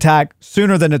a heart attack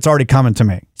sooner than it's already coming to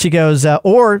me. She goes,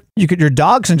 or your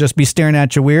dogs can just be staring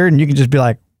at you weird, and you can just be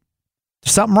like,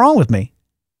 there's something wrong with me.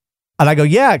 And I go,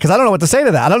 yeah, because I don't know what to say to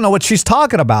that. I don't know what she's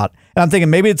talking about. And I'm thinking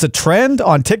maybe it's a trend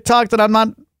on TikTok that I'm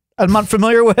not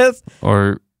familiar with.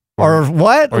 Or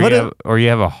what? Or you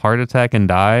have a heart attack and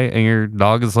die and your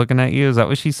dog is looking at you. Is that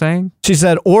what she's saying? She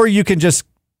said, or you can just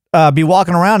be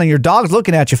walking around and your dog's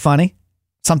looking at you funny.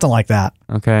 Something like that.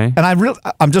 Okay. And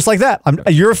I'm just like that.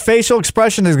 Your facial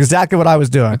expression is exactly what I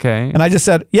was doing. Okay. And I just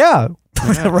said, yeah.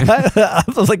 Right? I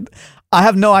was like, I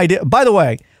have no idea. By the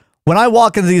way, when I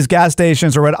walk into these gas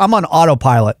stations I'm on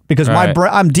autopilot because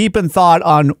I'm deep in thought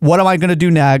on what am I going to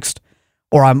do next,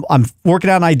 or I'm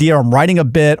working out an idea, or I'm writing a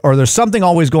bit, or there's something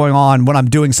always going on when I'm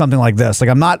doing something like this.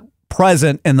 Like I'm not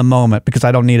present in the moment because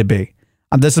I don't need to be.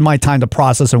 This is my time to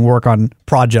process and work on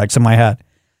projects in my head.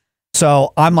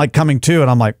 So I'm like coming to,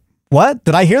 and I'm like, what?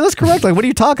 Did I hear this correctly? What are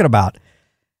you talking about?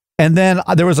 And then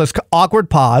there was this awkward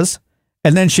pause,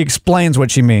 and then she explains what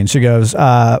she means. She goes,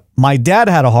 my dad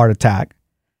had a heart attack.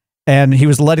 And he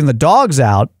was letting the dogs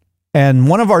out, and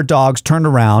one of our dogs turned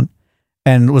around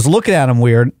and was looking at him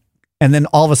weird. And then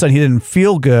all of a sudden he didn't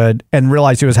feel good and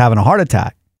realized he was having a heart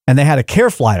attack. And they had to care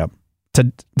flight him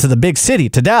to the big city,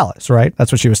 to Dallas, right?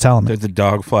 That's what she was telling me. Did the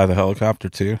dog fly the helicopter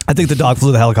too? I think the dog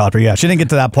flew the helicopter, yeah. She didn't get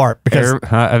to that part because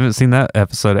I haven't seen that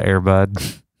episode of Air Bud.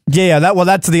 Yeah,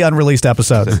 that's the unreleased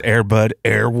episode. It says Air Bud,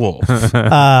 Air Wolf.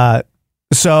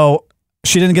 So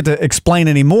she didn't get to explain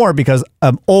anymore because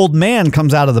an old man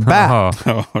comes out of the back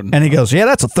and he goes, yeah,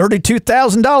 that's a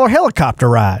 $32,000 helicopter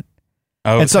ride.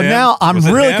 Oh, and so now I'm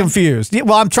really confused.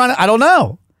 Well, I don't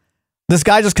know. This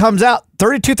guy just comes out,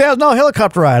 $32,000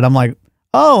 helicopter ride. I'm like,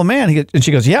 oh man. And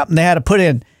she goes, yep. And they had to put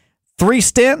in 3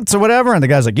 stents or whatever. And the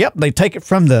guy's like, yep, they take it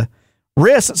from the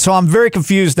wrist. So I'm very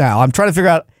confused now. I'm trying to figure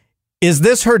out, is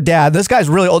this her dad? This guy's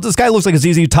really old. This guy looks like a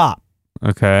ZZ Top.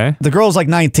 Okay. The girl's like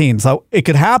 19, so it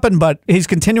could happen, but he's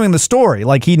continuing the story.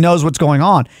 Like, he knows what's going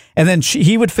on. And then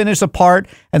he would finish a part,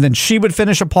 and then she would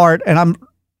finish a part, and I'm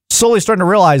slowly starting to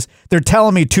realize they're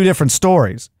telling me two different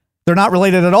stories. They're not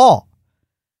related at all.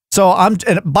 So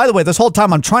and by the way, this whole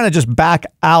time I'm trying to just back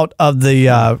out of the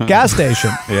gas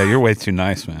station. Yeah, you're way too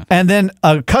nice, man. And then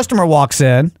a customer walks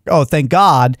in. Oh, thank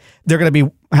God. They're going to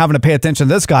be having to pay attention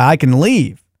to this guy. I can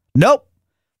leave. Nope.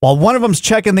 While one of them's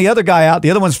checking the other guy out, the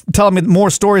other one's telling me more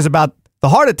stories about the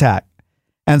heart attack.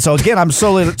 And so again, I'm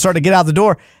slowly starting to get out the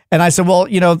door. And I said, well,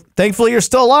 thankfully you're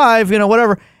still alive,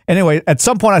 whatever. Anyway, at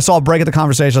some point I saw a break at the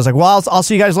conversation. I was like, well, I'll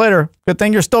see you guys later. Good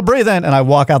thing you're still breathing. And I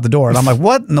walk out the door and I'm like,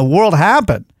 what in the world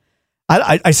happened?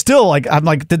 I still I'm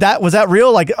like, was that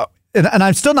real? Like, and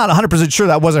I'm still not 100% sure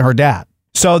that wasn't her dad.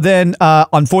 So then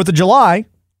on 4th of July,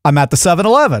 I'm at the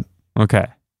 7-Eleven. Okay.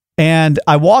 And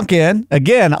I walk in,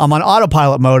 again, I'm on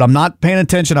autopilot mode. I'm not paying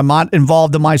attention. I'm not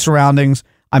involved in my surroundings.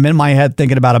 I'm in my head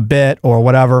thinking about a bit or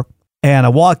whatever. And I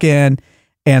walk in,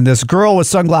 and this girl with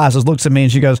sunglasses looks at me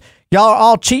and she goes, y'all are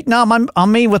all cheating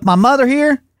on me with my mother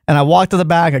here? And I walk to the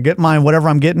back, I get mine, whatever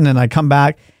I'm getting, and I come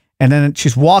back. And then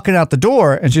she's walking out the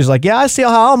door, and she's like, yeah, I see how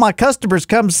all my customers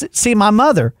come see my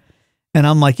mother. And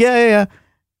I'm like, yeah.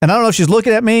 And I don't know if she's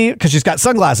looking at me because she's got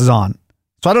sunglasses on.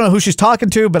 So I don't know who she's talking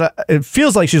to, but it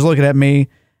feels like she's looking at me,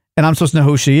 and I'm supposed to know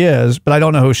who she is, but I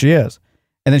don't know who she is.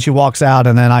 And then she walks out,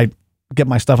 and then I get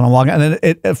my stuff and I'm walking. And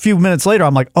then a few minutes later,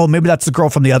 I'm like, oh, maybe that's the girl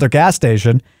from the other gas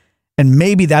station, and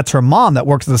maybe that's her mom that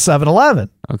works at the 7-Eleven.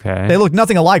 Okay. They look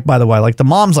nothing alike, by the way. Like, the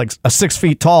mom's like 6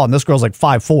 feet tall, and this girl's like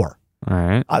 5'4". All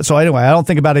right. So anyway, I don't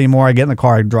think about it anymore. I get in the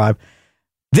car, I drive.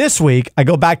 This week, I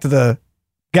go back to the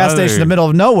gas station in the middle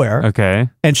of nowhere. Okay.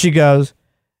 And she goes,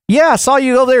 yeah, I saw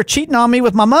you over there cheating on me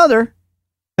with my mother.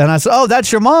 And I said, oh,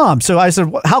 that's your mom. So I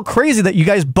said, how crazy that you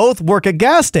guys both work at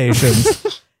gas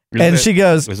stations. And she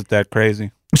goes, was it that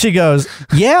crazy? She goes,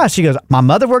 yeah. She goes, my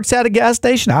mother works at a gas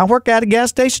station. I work at a gas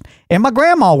station. And my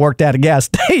grandma worked at a gas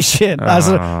station. I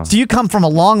said, so you come from a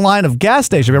long line of gas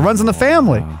stations. It runs in the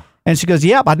family. And she goes,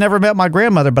 yep, I'd never met my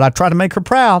grandmother, but I try to make her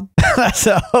proud. I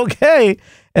said, okay.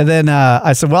 And then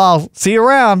I said, well, I'll see you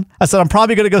around. I said, I'm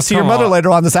probably going to go see your mother later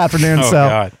on this afternoon.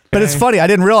 God. But it's funny. I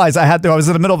didn't realize I was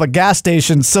in the middle of a gas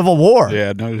station civil war.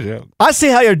 Yeah, no joke. I see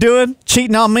how you're doing,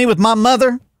 cheating on me with my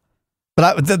mother.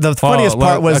 But the funniest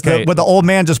part was when the old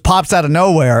man just pops out of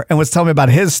nowhere and was telling me about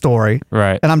his story.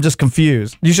 Right. And I'm just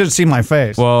confused. You should have seen my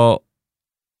face. Well,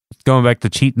 going back to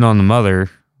cheating on the mother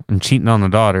and cheating on the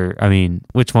daughter, I mean,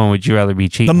 which one would you rather be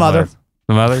cheating The mother. with?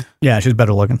 The mother? Yeah, she's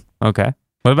better looking. Okay.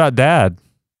 What about dad?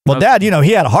 Well, Dad, he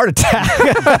had a heart attack.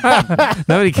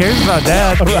 Nobody cares about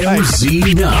Dad.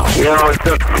 MZ Now. What's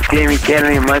up? Jamie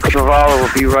Kennedy and Michael Zavala will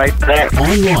be right back.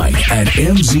 Online at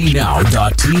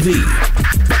mznow.tv.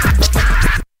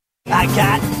 I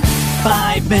got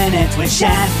 5 minutes with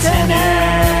Shatner.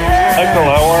 Michael,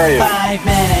 how are you? 5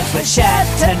 minutes with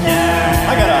Shatner.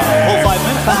 I got a whole 5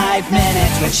 minutes. 5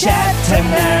 minutes with Shatner.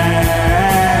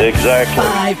 Exactly.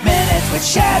 5 minutes with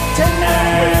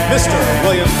Shatner. Mr.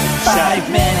 William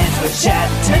 5 minutes with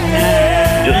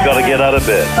Shatner. Just got to get out of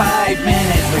bed. 5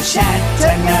 minutes with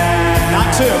Shatner.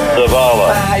 Not 2.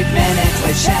 Zavala. 5 minutes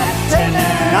with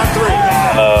Shatner. Not 3.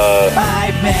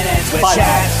 5 minutes with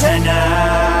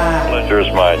Shatner. Pleasure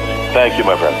is mine. Thank you,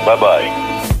 my friend. Bye-bye.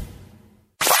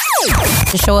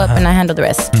 To show up and I handle the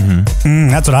rest.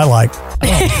 That's what I like.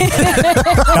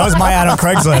 That was my ad on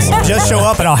Craigslist. Just show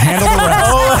up and I'll handle the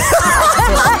rest.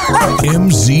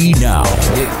 MZ Now.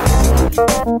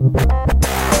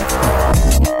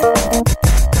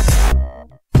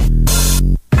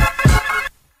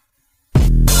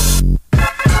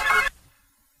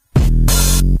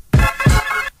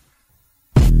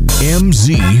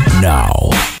 MZ Now.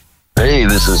 Hey,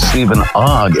 this is Stephen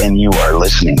Ogg, and you are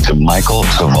listening to Michael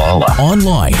Zavala.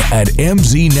 Online at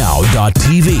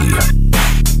mznow.tv.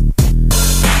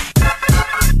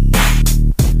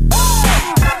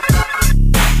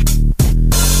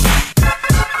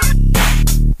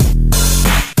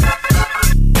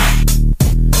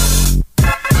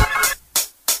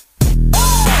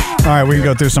 All right, we can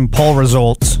go through some poll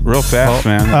results. Real fast,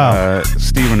 man.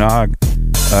 Stephen Ogg.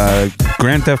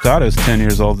 Grand Theft Auto is 10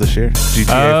 years old this year. GTA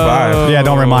 5. Yeah,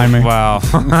 don't remind me. Wow.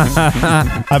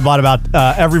 I bought about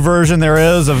every version there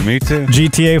is of Me too.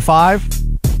 GTA 5.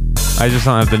 I just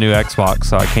don't have the new Xbox,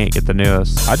 so I can't get the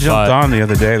newest. I jumped on the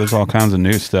other day. There's all kinds of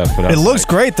new stuff. But It looks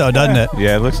great, though, doesn't it?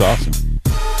 Yeah, it looks awesome.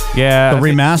 Yeah. The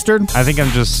remastered? I think I'm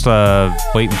just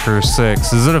waiting for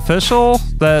 6. Is it official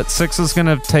that 6 is going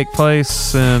to take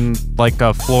place in like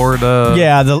Florida?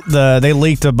 Yeah, they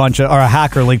leaked a bunch of, or a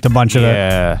hacker leaked a bunch of it.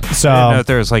 Yeah. So I didn't know if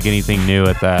there was like anything new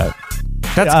at that.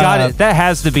 That's got it. That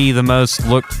has to be the most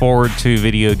looked forward to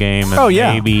video game in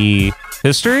maybe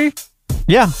history?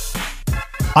 Yeah.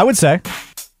 I would say.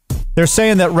 They're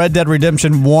saying that Red Dead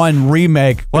Redemption 1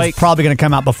 remake is probably going to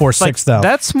come out before 6, though.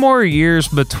 That's more years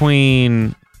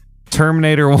between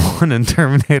Terminator 1 and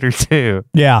Terminator 2.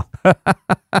 Yeah.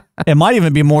 It might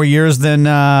even be more years than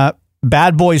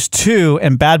Bad Boys 2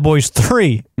 and Bad Boys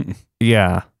 3.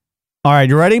 Yeah. All right,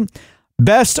 you ready?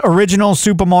 Best original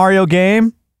Super Mario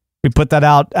game. We put that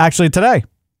out actually today.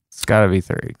 It's got to be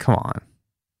 3. Come on.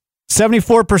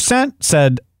 74%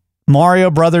 said Mario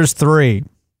Brothers 3.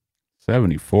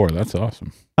 74. That's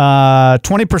awesome.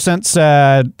 20%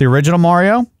 said the original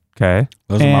Mario. Okay.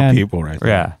 Those are my people right there.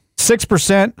 Yeah.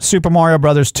 6% Super Mario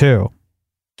Brothers 2.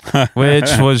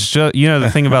 Which was just, the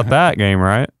thing about that game,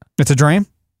 right? It's a dream?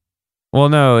 Well,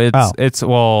 no, it's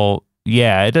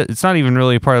not even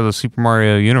really part of the Super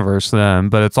Mario universe then,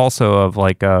 but it's also of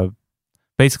like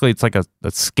basically it's like a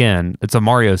skin. It's a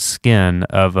Mario skin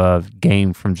of a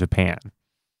game from Japan.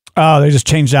 Oh, they just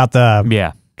changed out the...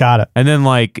 Yeah. Got it. And then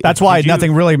like... That's why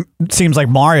nothing really seems like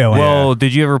Mario. Well,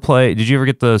 did you ever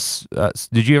get this...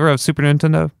 did you ever have Super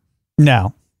Nintendo?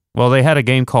 No. Well, they had a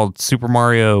game called Super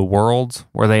Mario Worlds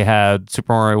where they had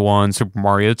Super Mario 1, Super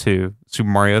Mario 2, Super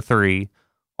Mario 3,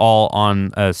 all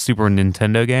on a Super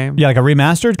Nintendo game. Yeah, like a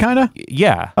remastered kind of?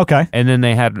 Yeah. Okay. And then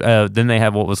they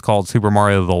had what was called Super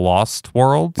Mario The Lost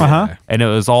Worlds. Uh-huh. And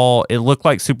it looked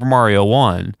like Super Mario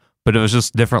 1, but it was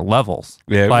just different levels.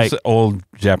 Yeah, it was old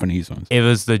Japanese ones. It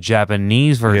was the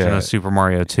Japanese version of Super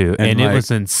Mario 2, and it was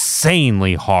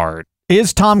insanely hard.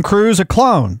 Is Tom Cruise a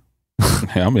clone?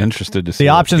 Yeah, I'm interested to see. The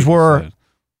options were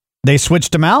they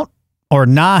switched him out, or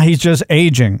nah, he's just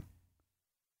aging.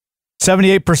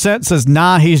 78% says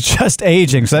nah, he's just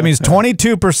aging. So that means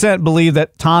 22% believe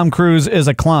that Tom Cruise is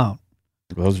a clone.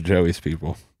 Those are Joey's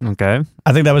people. Okay.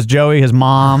 I think that was Joey, his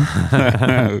mom.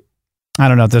 I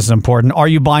don't know if this is important. Are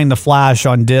you buying The Flash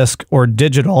on disc or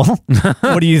digital?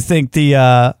 What do you think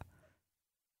the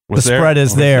spread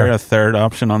is there? Was there a third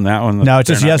option on that one? No, it's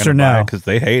just yes or no. Because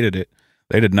they hated it.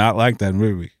 They did not like that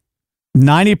movie.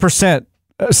 90%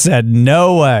 said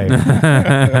no way.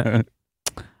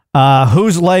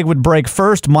 Whose leg would break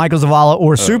first, Michael Zavala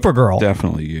or Supergirl?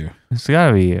 Definitely you. It's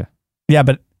gotta be you. Yeah,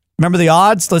 but remember the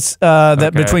odds? Let's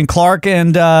that between Clark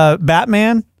and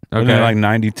Batman? Okay. Like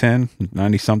 90-10,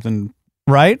 90-something.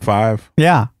 Right? 5.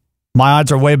 Yeah. My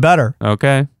odds are way better.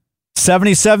 Okay.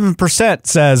 77%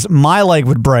 says my leg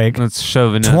would break. That's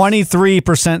chauvinist.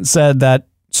 23% said that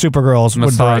Supergirl's would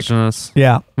break. Misogynist.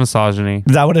 Yeah. Misogyny.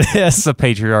 Is that what it is? It's a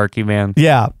patriarchy, man.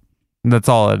 Yeah. That's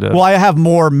all it is. Well, I have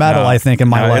more metal, I think, in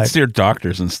my leg. It's your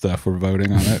doctors and stuff were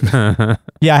voting on it.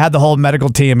 Yeah, I had the whole medical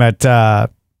team at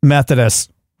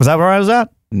Methodist. Was that where I was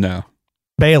at? No.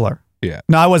 Baylor. Yeah.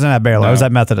 No, I wasn't at Baylor. No. I was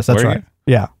at Methodist. That's Were right. you?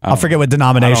 Yeah. I'll forget what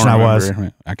denomination I was.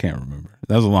 I can't remember.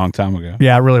 That was a long time ago.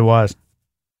 Yeah, it really was.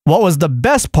 What was the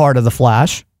best part of The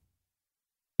Flash?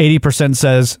 80%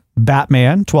 says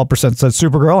Batman, 12% said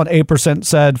Supergirl, and 8%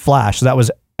 said Flash. So that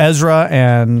was Ezra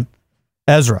and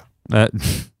Ezra.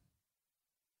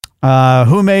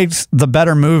 Who makes the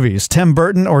better movies, Tim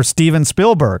Burton or Steven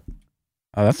Spielberg?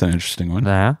 Oh, that's an interesting one.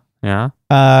 Yeah.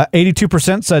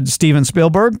 82% said Steven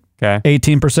Spielberg. Okay.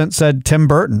 18% said Tim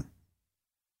Burton.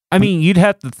 I mean, you'd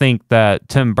have to think that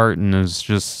Tim Burton is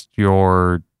just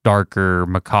your darker,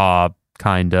 macabre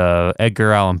kind of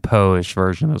Edgar Allan Poe-ish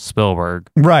version of Spielberg.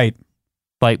 Right.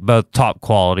 Like both top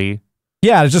quality.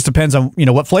 Yeah, it just depends on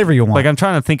what flavor you want. Like I'm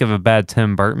trying to think of a bad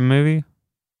Tim Burton movie,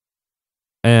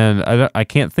 and I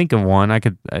can't think of one.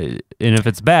 And if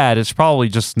it's bad, it's probably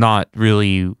just not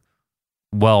really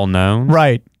well known.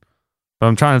 Right. But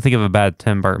I'm trying to think of a bad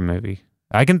Tim Burton movie.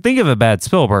 I can think of a bad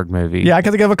Spielberg movie. Yeah, I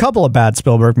can think of a couple of bad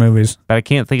Spielberg movies. But I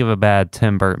can't think of a bad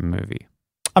Tim Burton movie.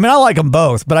 I mean, I like them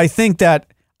both, but I think that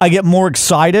I get more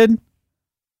excited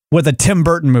with a Tim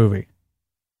Burton movie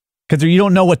because you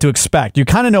don't know what to expect. You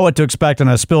kind of know what to expect in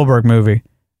a Spielberg movie,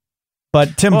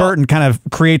 but Tim Burton kind of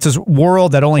creates this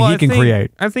world that only he can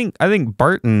create. I think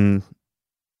Burton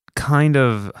kind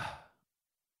of,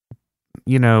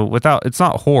 it's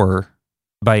not horror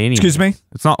by any. Excuse me?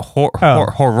 It's not horror.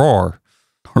 Horror.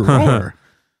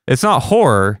 It's not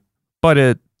horror, but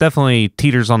it definitely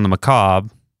teeters on the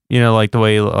macabre. Like the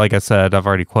way, like I said, I've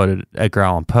already quoted Edgar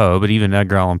Allan Poe, but even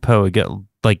Edgar Allan Poe would get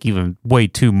like even way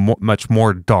too much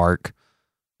more dark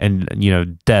and,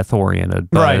 death oriented.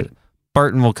 Right.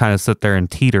 Burton will kind of sit there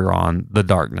and teeter on the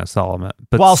darkness element,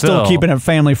 but while still keeping it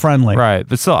family friendly. Right.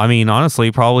 But still, I mean,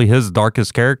 honestly, probably his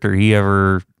darkest character he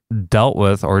ever dealt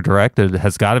with or directed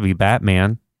has got to be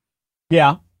Batman.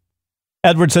 Yeah.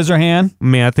 Edward Scissorhand. I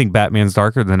mean, I think Batman's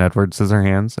darker than Edward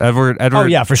Scissorhands. Edward. Oh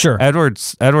yeah, for sure. Edward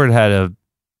had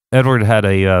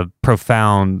a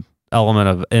profound element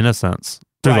of innocence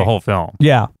through the whole film.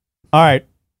 Yeah. All right.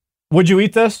 Would you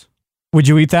eat this? Would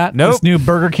you eat that? Nope. This new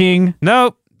Burger King.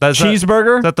 Nope. That's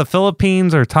cheeseburger. Is that the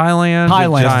Philippines or Thailand?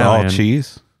 Thailand. Just all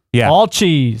cheese. Yeah. All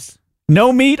cheese.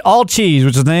 No meat, all cheese,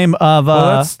 which is the name of.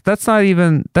 Well, that's not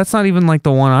even like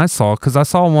the one I saw, because I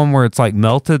saw one where it's like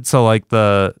melted, so like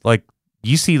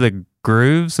you see the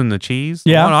grooves in the cheese.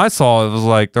 Yeah. The one I saw, it was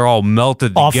like they're all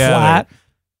melted all together. Flat.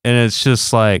 And it's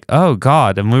just like, oh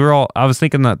God. And I was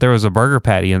thinking that there was a burger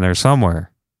patty in there somewhere.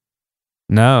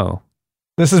 No.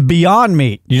 This is beyond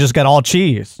meat. You just got all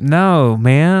cheese. No,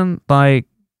 man. Like,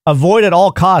 avoid at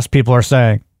all costs, people are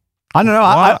saying. I don't know.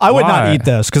 I would not eat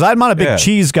this because I'm not a big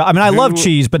cheese guy. I mean, I love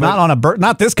cheese, but not on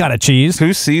not this kind of cheese.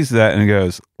 Who sees that and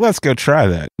goes, let's go try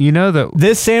that? You know that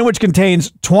this sandwich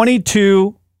contains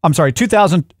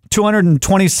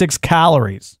 2,226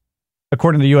 calories,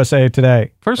 according to USA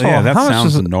Today. First of all, that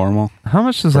sounds normal. How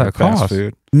much does that fast cost?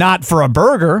 Food? Not for a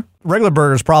burger. Regular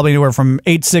burger is probably anywhere from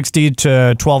 $8.60 to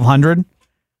 $1,200.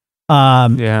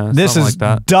 Yeah, this is like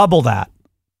that. double that.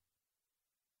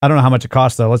 I don't know how much it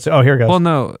costs though. Let's see. Oh, here it goes. Well,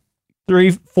 no,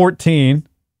 $3.14.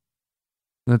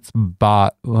 That's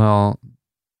bought. Well,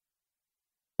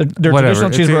 their traditional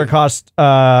cheeseburger costs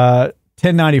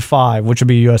 $10.95, which would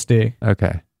be USD.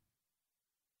 Okay.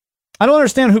 I don't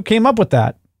understand who came up with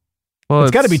that. Well,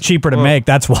 it's got to be cheaper to make.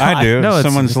 That's why. I do. No,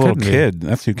 someone's little kid.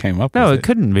 That's who came up with it. No, it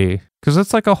couldn't be, because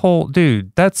it's like a whole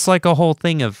That's like a whole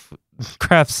thing of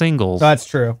craft singles. That's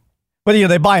true. But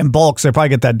they buy in bulk, so they probably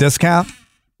get that discount.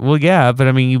 Well, yeah, but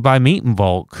I mean, you buy meat in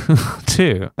bulk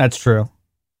too. That's true.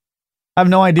 I have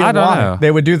no idea why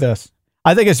they would do this.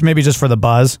 I think it's maybe just for the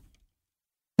buzz.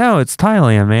 No, it's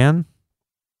Thailand, man.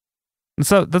 And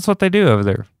so that's what they do over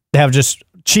there. They have just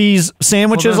cheese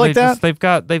sandwiches like that.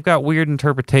 They've got weird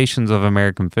interpretations of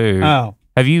American food. Oh,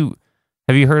 have you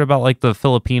heard about like the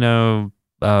Filipino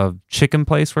chicken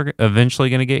place we're eventually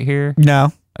going to get here?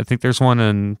 No, I think there's one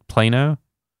in Plano.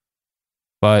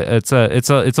 But it's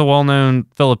a well-known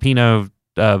Filipino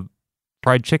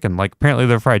fried chicken. Like, apparently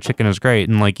their fried chicken is great,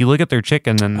 and like you look at their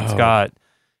chicken and it's got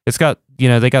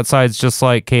they got sides just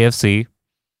like KFC,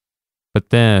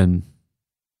 but then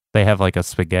they have like a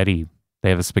spaghetti. They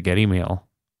have a spaghetti meal.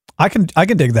 I can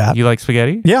dig that. You like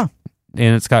spaghetti? Yeah.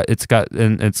 And it's got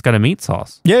a meat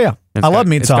sauce. Yeah. I love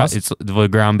meat sauce. It's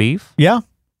with ground beef. Yeah.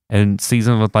 And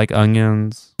seasoned with like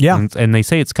onions. Yeah. And they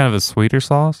say it's kind of a sweeter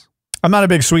sauce. I'm not a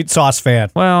big sweet sauce fan.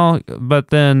 Well,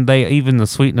 but then they even the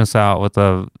sweetness out with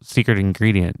a secret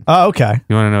ingredient. Oh, okay.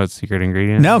 You want to know its secret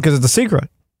ingredient? No, because it's a secret.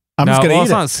 I'm just gonna eat it. It's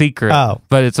not secret. Oh,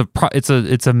 but it's a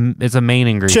main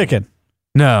ingredient. Chicken.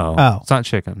 No. Oh, it's not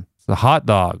chicken. It's a hot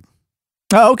dog.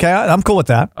 Oh, okay. I'm cool with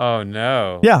that. Oh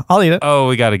no. Yeah, I'll eat it. Oh,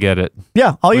 we got to get it.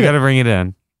 Yeah, I'll eat it. We got to bring it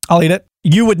in. I'll eat it.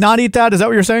 You would not eat that? Is that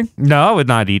what you're saying? No, I would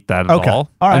not eat that at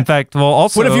all. All right. In fact, well,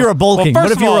 also, what if you were bulking?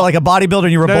 What if you were like a bodybuilder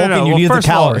and you were bulking? You needed the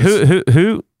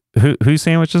calories. Whose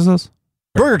sandwich is this?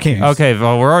 Burger King. Okay,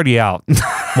 well, we're already out.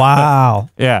 Wow.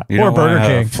 Yeah. You or Burger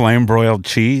King. Flame broiled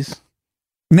cheese.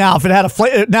 Now, if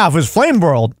it was flame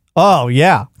broiled, oh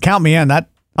yeah, count me in. That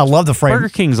I love the flame. Burger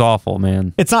King's awful,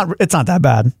 man. It's not that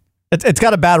bad. It's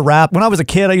got a bad rap. When I was a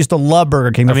kid, I used to love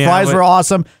Burger King. The fries were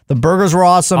awesome. The burgers were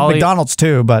awesome. McDonald's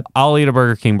too, but I'll eat a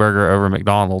Burger King burger over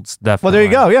McDonald's. Definitely. Well, there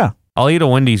you go. Yeah. I'll eat a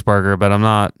Wendy's burger, but I'm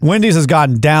not. Wendy's has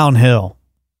gotten downhill.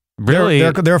 Really,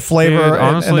 their flavor dude,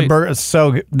 honestly, and the burger is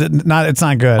so good. It's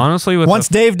not good. Honestly, once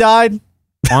Dave died.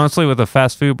 Honestly, with a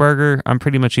fast food burger, I'm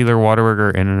pretty much either Whataburger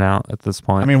or In-N-Out at this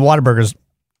point. I mean, Whataburger's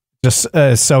just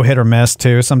so hit or miss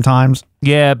too sometimes.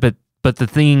 Yeah, but the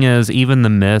thing is, even the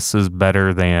miss is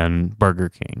better than Burger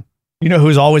King. You know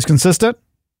who's always consistent?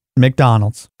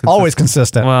 McDonald's. Always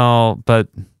consistent. Well, but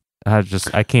I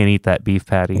can't eat that beef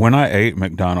patty. When I ate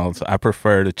McDonald's, I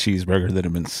preferred a cheeseburger that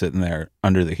had been sitting there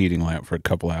under the heating lamp for a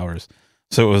couple hours.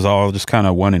 So it was all just kind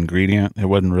of one ingredient. It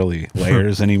wasn't really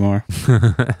layers anymore.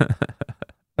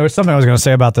 There was something I was going to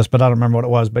say about this, but I don't remember what it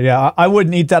was. But yeah, I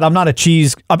wouldn't eat that. I'm not a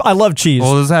cheese. I love cheese.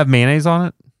 Well, does it have mayonnaise on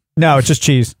it? No, it's just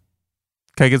cheese.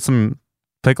 Can I get some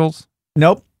pickles?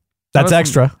 Nope. That's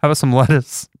extra. How about some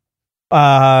lettuce?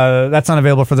 That's not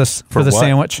available for this for the what?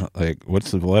 sandwich. Like,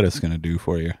 what's the lettuce going to do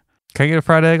for you? Can I get a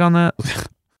fried egg on that?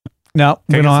 No,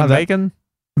 Can we don't I get have some that. bacon?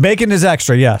 Bacon is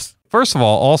extra, yes. First of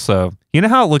all, also, you know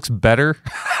how it looks better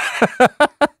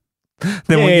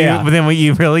than what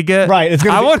you really get? Right. It's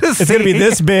gonna be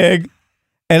this big.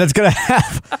 and it's gonna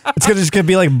just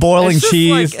be like boiling It's just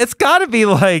cheese. like- it's got to be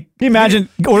like. Can you imagine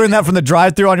ordering that from the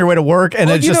drive-thru on your way to work, and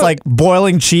Well, it's you just know- like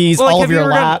boiling cheese Well, like, all over your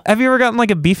lap? have you ever gotten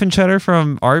like a beef and cheddar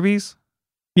from Arby's?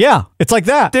 Yeah, it's like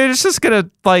that. Dude, it's just gonna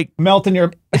like melt in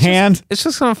your hand. It's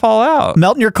just gonna fall out.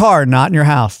 Melt in your car, not in your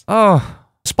house. Oh,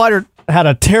 Spider had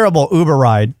a terrible Uber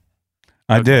ride.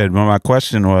 I did, but my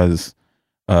question was,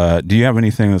 do you have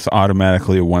anything that's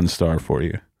automatically a 1-star for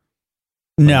you?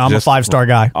 No, I'm a Just 5-star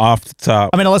guy. Off the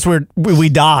top. I mean, unless we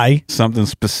die. Something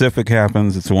specific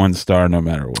happens, it's 1-star no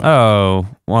matter what. Oh,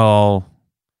 well,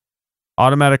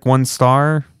 automatic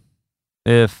 1-star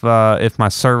if my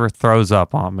server throws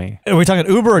up on me. Are we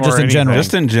talking Uber or just in general?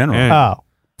 Just in general. Yeah. Oh.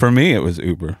 For me, it was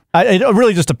Uber. It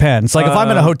really just depends. Like if I'm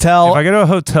in a hotel. If I go to a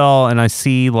hotel and I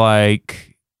see that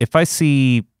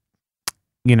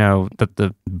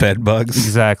the bed bugs.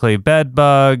 Exactly. Bed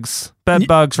bugs,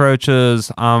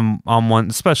 roaches. I'm one,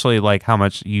 especially like how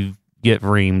much you get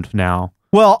reamed now.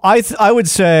 Well, I would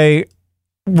say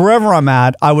wherever I'm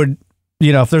at, I would,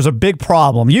 if there's a big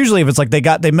problem, usually if it's like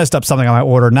they messed up something on my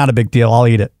order, not a big deal. I'll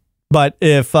eat it. But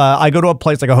if I go to a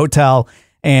place like a hotel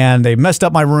and they messed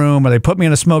up my room or they put me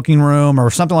in a smoking room or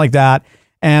something like that,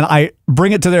 and I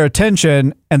bring it to their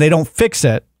attention and they don't fix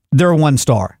it, they're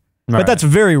 1-star. But Right. that's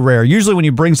very rare. Usually when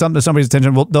you bring something to somebody's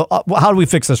attention, how do we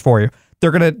fix this for you? They're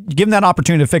going to give them that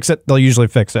opportunity to fix it. They'll usually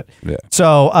fix it. Yeah.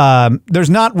 So there's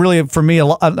not really, for me,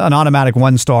 an automatic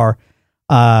 1-star.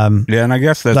 Yeah, and I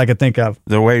guess that I could think of.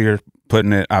 The way you're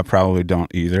putting it, I probably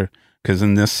don't either. Because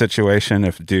in this situation,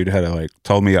 if a dude had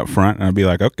told me up front, and I'd be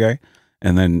like, okay.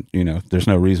 And then, there's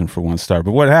no reason for 1-star.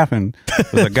 But what happened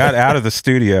was I got out of the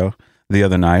studio the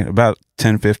other night, about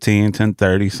 10:15,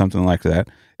 10:30, something like that.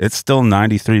 It's still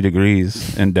 93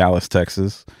 degrees in Dallas,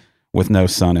 Texas, with no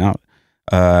sun out.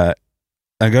 I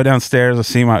go downstairs, I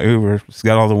see my Uber. It's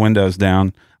got all the windows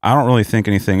down. I don't really think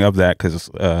anything of that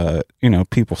because,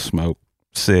 people smoke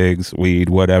cigs, weed,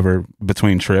 whatever,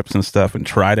 between trips and stuff and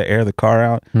try to air the car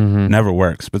out. Mhm. Never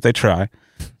works, but they try.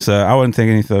 So I wouldn't think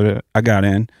anything of it. I got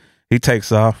in. He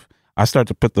takes off. I start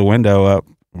to put the window up,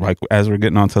 like as we're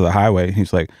getting onto the highway.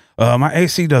 He's like, my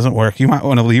AC doesn't work. You might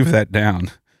want to leave that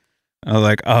down. I was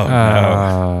like, oh,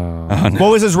 no. Oh, no.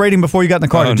 What was his rating before you got in the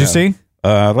car? Did you see?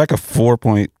 Like a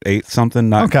 4.8 something.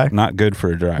 Not good for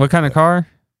a drive. What kind of car?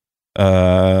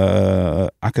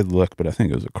 I could look, but I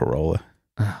think it was a Corolla.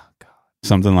 Oh, God.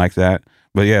 Something like that.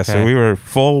 But yeah, so Okay. we were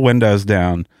full windows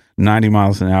down, 90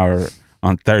 miles an hour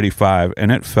on 35,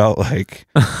 and it felt like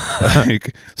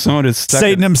someone had stuck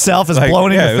Satan himself is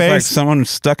blowing in your it was like face. someone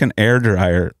stuck an air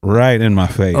dryer right in my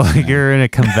face. Like you're in a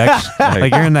convection,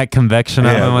 like you're in that convection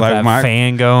oven with that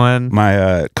fan going.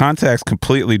 My contacts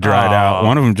completely dried out.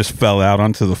 One of them just fell out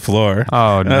onto the floor.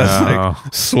 Oh, And I was no.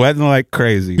 sweating like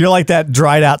crazy. You're like that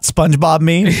dried out SpongeBob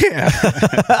meme. Yeah.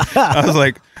 I was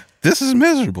like, this is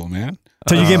miserable, man.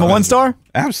 So you gave him a 1-star?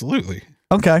 Absolutely.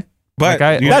 Okay. But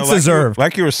that's deserved.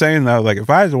 Like you were saying though, like if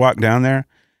I had to walk down there,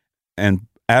 and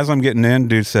as I'm getting in,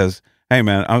 dude says, "Hey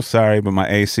man, I'm sorry, but my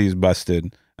AC is busted."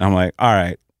 And I'm like, "All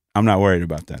right, I'm not worried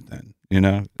about that then."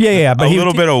 Yeah, but a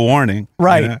little bit of warning,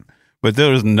 right? But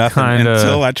there was nothing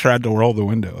until I tried to roll the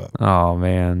window up. Oh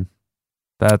man,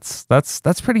 that's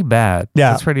pretty bad.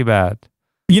 Yeah. That's pretty bad.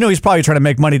 He's probably trying to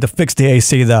make money to fix the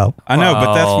AC though. I know,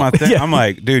 but that's my thing. Yeah. I'm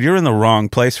like, dude, you're in the wrong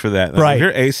place for that. Like, Right. If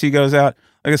your AC goes out,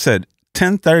 like I said,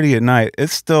 10:30 at night,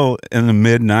 it's still in the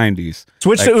mid 90s.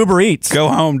 Switch to Uber Eats. Go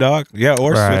home, dog. Yeah,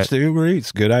 or Right. switch to Uber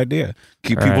Eats. Good idea.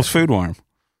 Keep Right. people's food warm.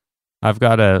 I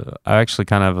actually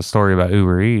kind of have a story about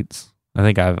Uber Eats. I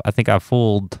think I've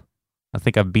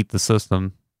beat the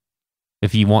system.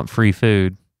 If you want free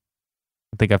food,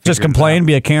 I think I Just complain,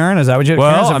 be a Karen. Is that what you?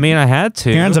 Well, I mean, I had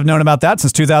to. Karens have known about that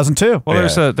since 2002. Well,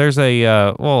 there's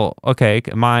a well, okay.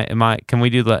 Can we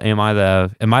do the? Am I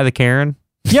the Karen?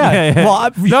 Yeah. Well,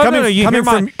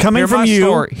 coming from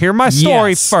you. Hear my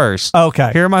story yes. first.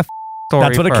 Okay. Hear my story.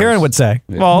 That's what a first. Karen would say.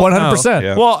 Well, 100%.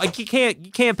 no. Well,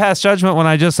 you can't pass judgment when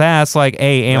I just asked, like,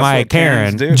 "Hey, am I a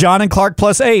Karen?" John and Clark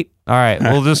 +8. All right.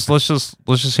 Well, let's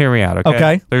just hear me out. Okay.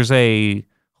 Okay. There's a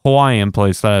Hawaiian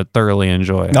place that I thoroughly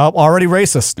enjoy. No, already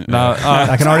racist. No,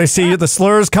 I can already see the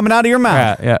slurs coming out of your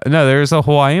mouth. Yeah. No, there's a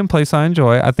Hawaiian place I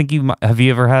enjoy. I think have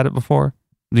you ever had it before?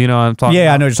 Do you know what I'm talking about?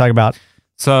 Yeah, I know what you're talking about.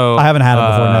 So I haven't had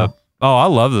it before, no. Oh, I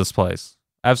love this place.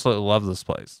 Absolutely love this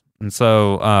place. And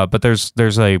so, but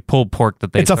there's a pulled pork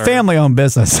that they It's a serve. family-owned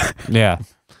business. Yeah.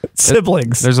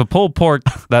 Siblings. There's a pulled pork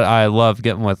that I love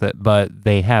getting with it, but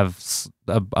they have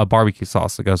a barbecue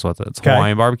sauce that goes with it. It's Okay.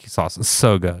 Hawaiian barbecue sauce. It's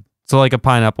so good. So like a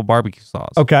pineapple barbecue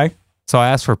sauce. Okay. So I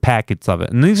asked for packets of it,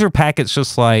 and these are packets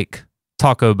just like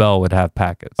Taco Bell would have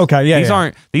packets. Okay, yeah, These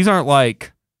yeah. aren't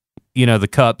like, the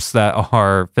cups that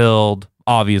are filled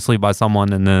obviously by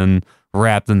someone and then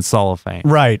wrapped in cellophane.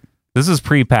 Right. This is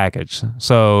prepackaged.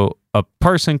 So a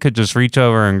person could just reach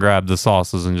over and grab the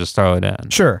sauces and just throw it in.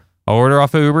 Sure. Order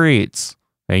off Uber Eats,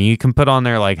 and you can put on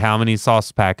there like how many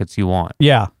sauce packets you want.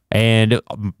 Yeah. And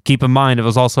keep in mind, it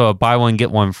was also a buy one,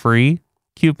 get one free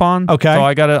coupon. Okay. So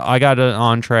I got an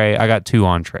entree. I got 2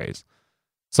 entrees.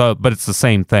 So, but it's the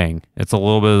same thing. It's a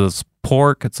little bit of this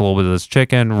pork. It's a little bit of this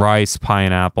chicken, rice,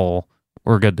 pineapple.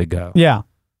 We're good to go. Yeah.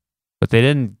 But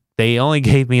they only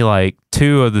gave me like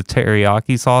 2 of the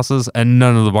teriyaki sauces and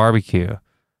none of the barbecue.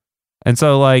 And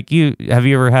so like have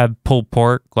you ever had pulled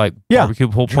pork, like barbecue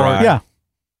pulled pork? Yeah.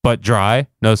 But dry,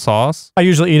 no sauce? I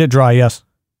usually eat it dry, yes.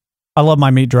 I love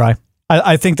my meat dry.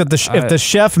 I think that if the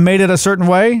chef made it a certain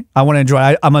way, I want to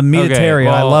enjoy it. I'm a meatitarian.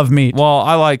 I love meat. Well,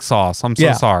 I like sauce. I'm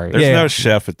so sorry. There's no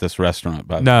chef at this restaurant,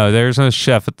 by the way. No, there's no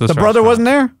chef at this The restaurant. brother wasn't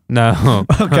there? No.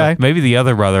 Okay. Maybe the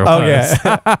other brother was.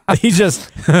 Okay. he's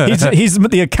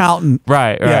the accountant.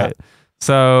 Right. Yeah.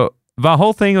 So my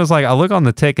whole thing was like, I look on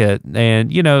the ticket and,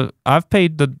 I'd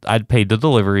paid the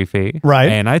delivery fee. Right.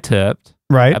 And I tipped.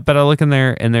 Right. But I look in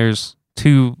there and there's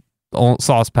 2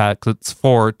 sauce packets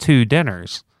for 2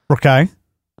 dinners. Okay.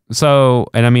 So,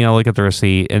 and I mean, I look at the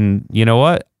receipt and you know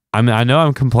what? I know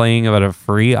I'm complaining about a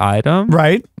free item.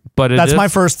 Right. But that's my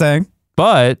first thing.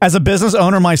 But as a business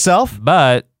owner myself,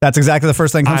 that's exactly the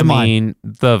first thing that comes to mind. I mean,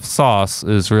 the sauce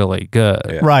is really good.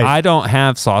 Yeah. Right. I don't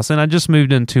have sauce, and I just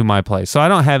moved into my place, so I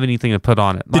don't have anything to put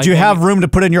on it. Did you have room to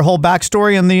put in your whole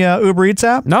backstory in the Uber Eats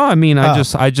app? No, I mean, I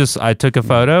took a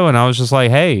photo, and I was just like,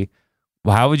 hey,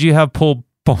 how would you have pulled?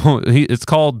 It's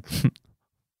called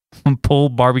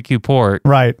pulled barbecue pork,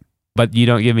 right? But you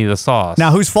don't give me the sauce.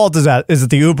 Now, whose fault is that? Is it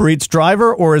the Uber Eats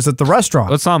driver or is it the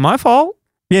restaurant? It's not my fault.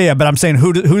 Yeah, but I'm saying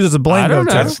who does the blame go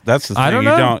to? That's the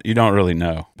thing. You don't really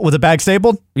know. Was the bag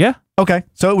stapled? Yeah. Okay,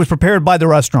 so it was prepared by the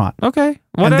restaurant. Okay,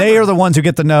 whatever. And they are the ones who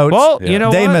get the notes. Well, you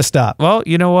know they what? messed up. Well,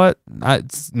 you know what?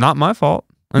 It's not my fault.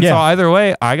 And so either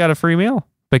way, I got a free meal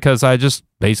because I just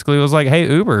basically was like,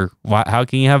 "Hey, Uber, how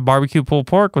can you have barbecue pulled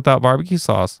pork without barbecue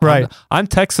sauce?" Right. I'm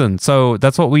Texan, so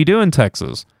that's what we do in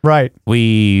Texas. Right.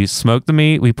 We smoke the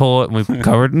meat, we pull it, and we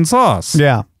cover it in sauce.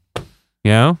 Yeah.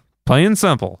 You know, plain and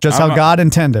simple. Just how God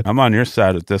intended. I'm on your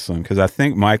side with this one because I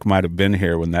think Mike might have been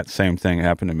here when that same thing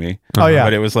happened to me. Oh, yeah.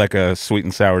 But it was like a sweet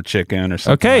and sour chicken or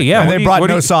something. Okay, like yeah. that. And they brought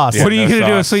no sauce. What are you going to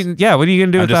do with sweet? Yeah, what are you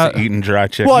going to do I'm with just that? eating dry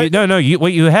chicken. Well,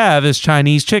 What you have is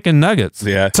Chinese chicken nuggets.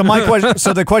 Yeah. So my question.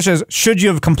 So the question is, should you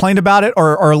have complained about it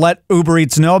or let Uber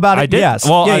Eats know about it? I did. Yes.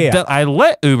 Well, yeah, I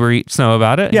let Uber Eats know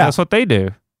about it. And Yeah. That's what they do.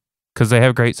 Because they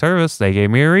have great service, they gave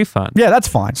me a refund. Yeah, that's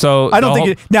fine. So I don't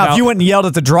think if you went and yelled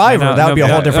at the driver, that would be a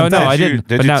whole different thing. No, I didn't.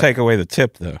 Did you take away the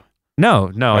tip though?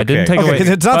 No, I didn't take away. Because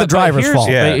it's not the driver's fault.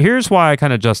 Here's why I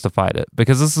kind of justified it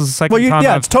because this is the second time.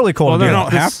 Yeah, it's totally cool. You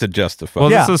don't have to justify. Well,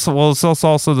 it. this is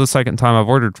also the second time I've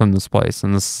ordered from this place,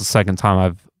 and this is the second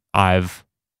time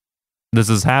this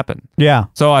has happened. Yeah.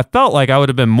 So I felt like I would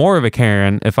have been more of a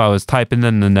Karen if I was typing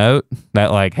in the note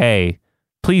that like, hey,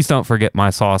 please don't forget my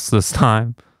sauce this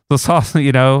time. The sauce,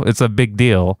 it's a big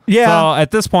deal. Yeah. So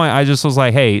at this point, I just was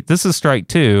like, hey, this is strike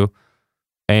 2.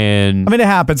 And I mean, it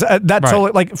happens. That's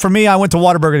totally, like for me, I went to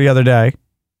Whataburger the other day.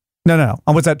 No.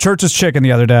 I was at Church's Chicken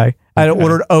the other day. I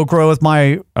ordered okra with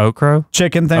my okra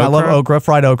chicken thing. I love okra,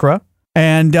 fried okra.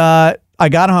 And I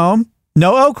got home,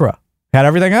 no okra. Had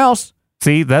everything else.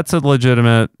 See, that's a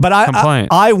legitimate complaint.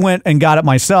 I went and got it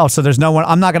myself. So there's no one.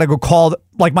 I'm not going to go call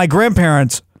like my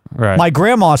grandparents. Right. My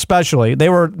grandma especially,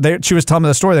 she was telling me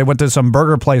the story. They went to some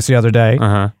burger place the other day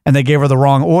and they gave her the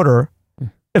wrong order.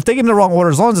 If they give me the wrong order,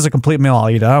 as long as it's a complete meal, I'll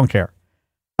eat it. I don't care.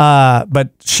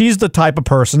 But she's the type of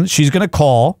person, she's going to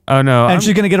call. Oh, no. And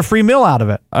she's going to get a free meal out of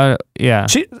it. Yeah.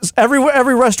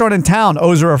 Every restaurant in town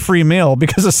owes her a free meal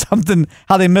because of something,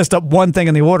 how they messed up one thing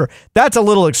in the order. That's a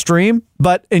little extreme,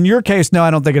 but in your case, no, I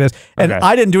don't think it is. And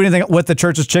I didn't do anything with the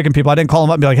Church's Chicken people. I didn't call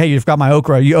them up and be like, hey, you've got my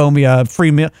okra. You owe me a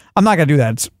free meal. I'm not going to do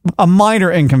that. It's a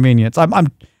minor inconvenience. I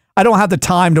don't have the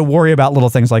time to worry about little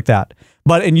things like that.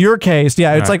 But in your case,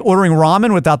 it's like ordering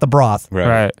ramen without the broth.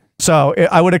 Right. So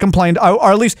I would have complained,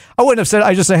 or at least I wouldn't have said.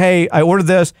 I just say, "Hey, I ordered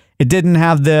this. It didn't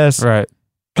have this. Right?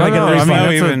 Can I get a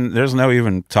refund?" There's no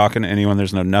even talking to anyone.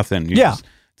 There's no nothing. You just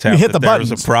tap you hit the there buttons.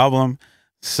 was a problem,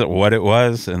 so what it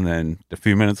was, and then a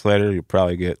few minutes later, you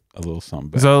probably get a little something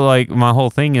back. So, like, my whole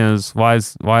thing is, why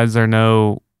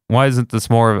isn't this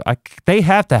more of? They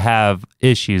have to have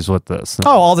issues with this. Oh,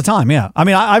 all the time. Yeah. I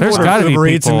mean, I've ordered Uber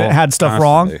Eats and it had stuff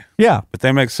wrong. Yeah. But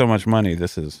they make so much money.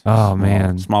 This is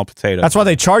small potato. That's why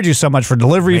they charge you so much for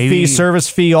delivery fee, service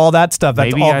fee, all that stuff.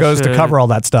 That all goes to cover all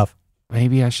that stuff.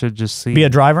 Maybe I should just see. Be a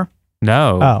driver?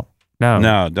 No. Oh. No.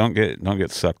 No, don't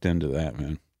get sucked into that,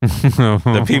 man.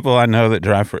 The people I know that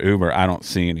drive for Uber, I don't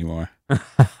see anymore.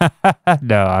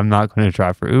 No, I'm not going to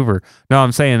try for Uber. No,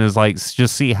 I'm saying is like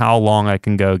just see how long I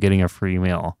can go getting a free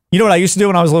meal. You know what I used to do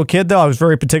when I was a little kid, though? I was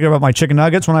very particular about my chicken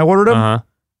nuggets when I ordered them. Uh-huh.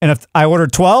 And if I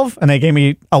ordered 12 and they gave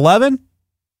me 11,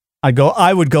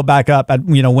 I would go back up at,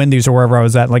 Wendy's or wherever I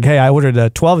was at. Like, hey, I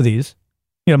ordered 12 of these.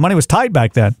 Money was tight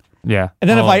back then. Yeah. And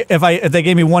then if they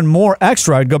gave me one more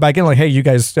extra, I'd go back in like, hey, you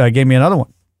guys gave me another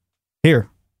one. Here.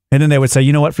 And then they would say,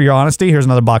 you know what, for your honesty, here's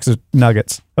another box of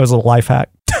nuggets. That was a little life hack.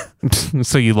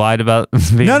 So you lied about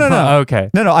being, No. Okay.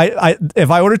 No. I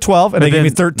if I ordered 12 and they gave me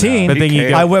 13, but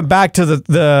then I went back to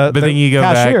the then you go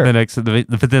cashier. back the next.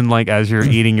 But then, like as you're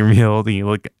eating your meal, then you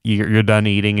look, you're done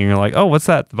eating, and you're like, oh, what's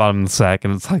that at the bottom of the sack?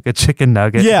 And it's like a chicken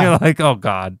nugget. Yeah. You're like, oh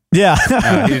god. Yeah.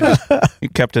 He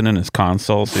kept it in his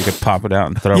console so he could pop it out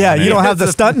and throw it Yeah, in. you don't have the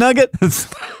stunt nugget?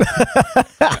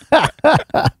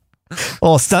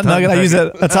 Oh, stunt nugget. I use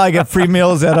it. That's how I get free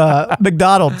meals at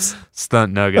McDonald's.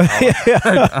 Stunt nugget.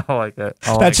 I like it.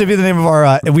 That should be the name of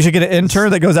our. We should get an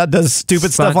intern that goes out and does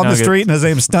stupid Stunt stuff on the Nugget. street, and his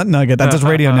name's Stunt Nugget. That's his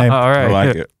radio name. All right. I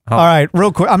like it. All right,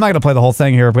 real quick. I'm not going to play the whole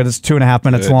thing here, but it's 2.5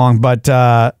 minutes long. But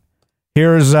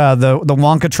here's the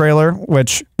Wonka trailer,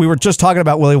 which we were just talking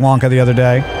about Willy Wonka the other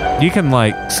day. You can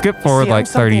like skip forward like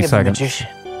 30 seconds.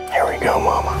 Here we go,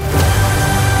 Mama.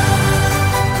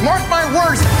 Mark my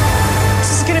words.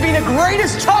 This is going to be the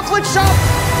greatest chocolate shop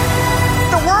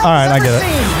the world's All right, I ever get it.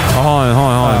 seen. Hold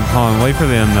on. Wait for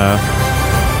the end though.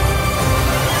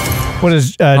 What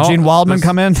does Gene Wildman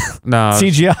come in? No.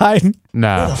 CGI?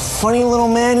 No. A funny little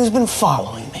man who's been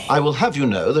following me. I will have you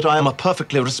know that I am a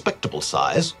perfectly respectable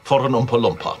size for an Oompa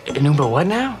Loompa. An Oompa what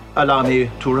now? Allow me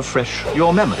to refresh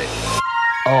your memory.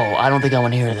 Oh, I don't think I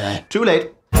want to hear that. Too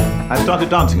late. I've started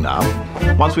dancing now.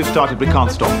 Once we've started, we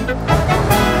can't stop.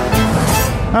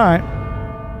 All right.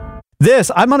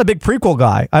 I'm not a big prequel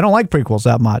guy. I don't like prequels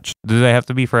that much. Do they have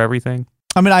to be for everything?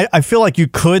 I mean, I feel like you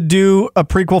could do a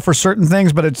prequel for certain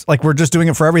things, but it's like we're just doing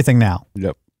it for everything now.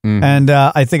 Yep. Mm-hmm. And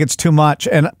I think it's too much.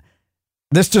 And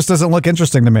this just doesn't look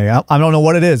interesting to me. I don't know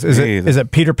what it is. Is it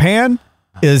Peter Pan?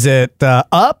 Is it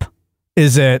Up?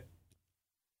 Is it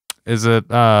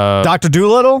Dr.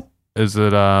 Dolittle? Is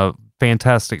it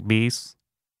Fantastic Beasts?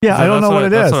 Yeah, I don't know what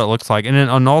it is. That's what it looks like.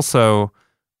 And also,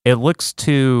 it looks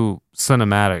too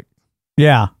cinematic.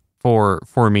 Yeah. For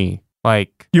me.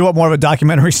 Like, you want more of a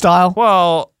documentary style?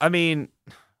 Well, I mean,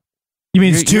 you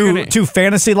mean it's too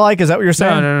fantasy like? Is that what you're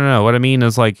saying? No. What I mean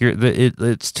is like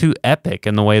it's too epic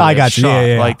in the way that I got it's you. shot.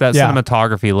 Yeah. Like that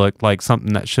cinematography looked like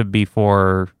something that should be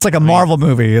for. It's like a Marvel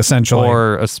movie essentially,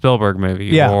 or a Spielberg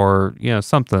movie, or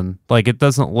something. Like it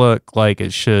doesn't look like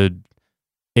it should.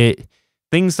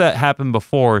 Things that happened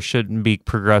before shouldn't be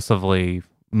progressively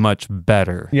much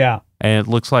better. Yeah. And it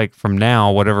looks like from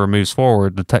now, whatever moves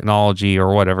forward, the technology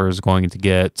or whatever is going to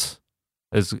get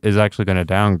is actually going to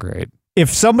downgrade. If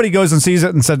somebody goes and sees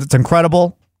it and says it's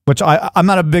incredible, which I'm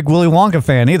not a big Willy Wonka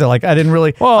fan either. Like I didn't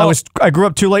really. Well, I grew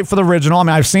up too late for the original. I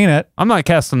mean, I've seen it. I'm not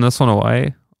casting this one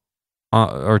away.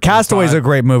 Castaway's a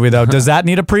great movie though. Does that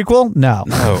need a prequel? No.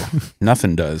 No,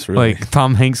 nothing does really. Like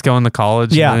Tom Hanks going to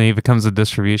college, and then he becomes a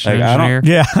distribution engineer.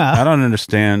 I don't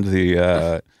understand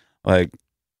the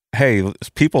hey,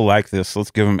 people like this.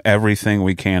 Let's give them everything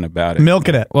we can about it.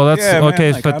 Milking it. Well, that's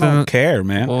okay, man, but I then don't care,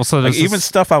 man. Well, so even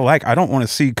stuff I like, I don't want to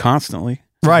see constantly.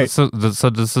 Right. So does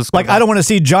this I don't want to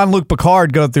see Jean-Luc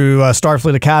Picard go through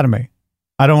Starfleet Academy.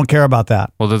 I don't care about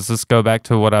that. Well, does this go back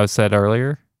to what I said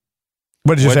earlier?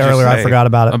 What did you say earlier? I forgot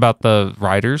about it. About the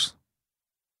writers.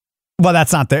 Well,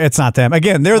 it's not them.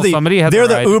 Again, they're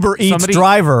the Uber Eats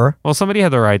driver. Well, somebody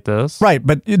had to write this, right?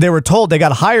 But they were told they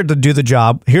got hired to do the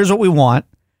job. Here's what we want.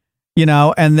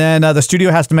 And then the studio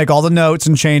has to make all the notes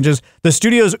and changes. The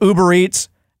studio's Uber Eats,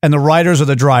 and the writers are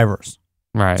the drivers.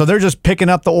 Right. So they're just picking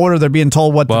up the order. They're being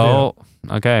told what to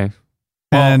do. Okay.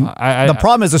 And the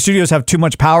problem is the studios have too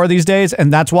much power these days,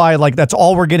 and that's why that's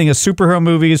all we're getting is superhero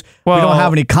movies. We don't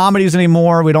have any comedies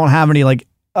anymore. We don't have any we'll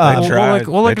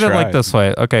look at it like this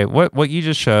way. Okay, what you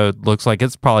just showed looks like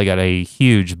it's probably got a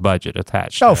huge budget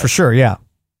attached. Oh, for sure, yeah.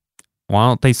 Why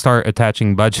don't they start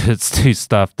attaching budgets to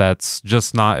stuff that's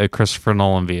just not a Christopher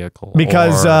Nolan vehicle?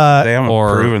 Because they haven't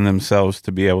proven themselves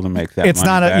to be able to make that. It's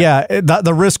not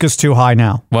the risk is too high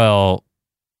now. Well,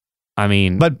 I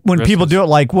mean, but when people do it,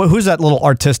 like who's that little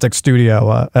artistic studio?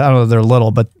 I don't know, they're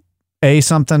little, but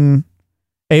A1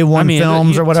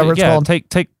 Films or whatever it's called.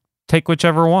 Take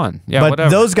whichever one. Yeah, but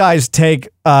whatever. Those guys take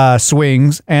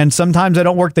swings, and sometimes they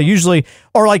don't work. They usually,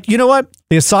 or you know what?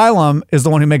 The Asylum is the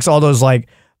one who makes all those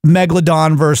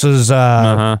Megalodon versus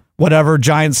whatever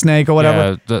giant snake or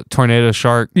whatever. Yeah, the tornado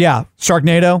shark. Yeah,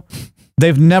 Sharknado.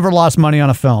 They've never lost money on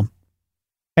a film.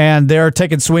 and they're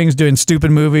taking swings doing stupid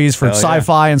movies for Hell yeah.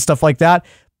 sci-fi and stuff like that.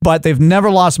 But they've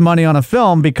never lost money on a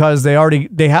film because they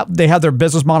have their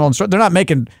business model, and they're not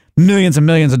making millions and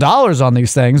millions of dollars on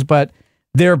these things, but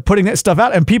they're putting that stuff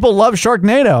out, and people love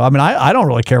Sharknado. I mean, I don't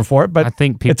really care for it, but I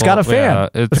think people, it's got a fan.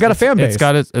 It's got a fan base.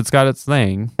 It's got its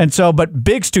thing. And so, but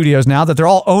big studios now that they're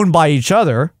all owned by each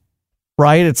other,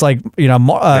 right? It's like,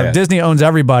 Disney owns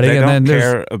everybody. They and don't then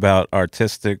care about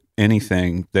artistic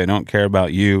anything. They don't care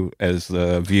about you as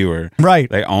the viewer. Right.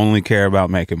 They only care about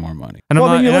making more money. And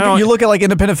you look at like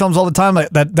independent films all the time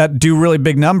that do really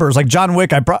big numbers. Like John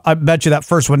Wick, I bet you that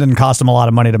first one didn't cost him a lot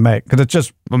of money to make because it's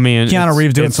just Keanu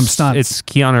Reeves doing some stunts. It's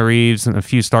Keanu Reeves and a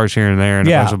few stars here and there and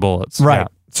a bunch of bullets. Right. Yeah.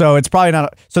 So it's probably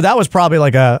not. So that was probably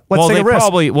like a take a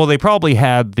risk. They probably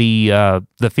had the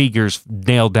figures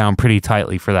nailed down pretty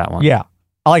tightly for that one. Yeah.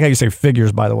 I like how you say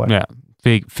figures, by the way. Yeah.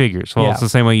 Figures. Well, Yeah. it's the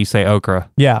same way you say okra.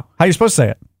 Yeah. How are you supposed to say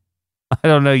it? I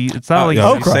don't know. It's not like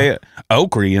You say it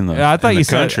okra in the I thought in you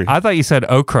the country. said. I thought you said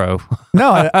okra.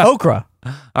 No, okra.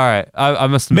 All right, I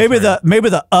must have maybe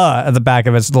the at the back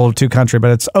of it's a little too country,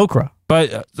 but it's okra.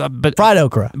 But fried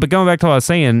okra. But going back to what I was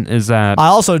saying is that I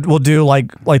also will do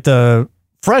like the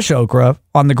fresh okra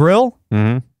on the grill,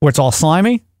 where it's all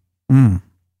slimy.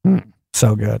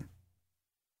 So good.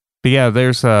 But yeah,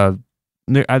 there's I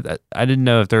didn't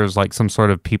know if there was like some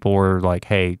sort of people were like,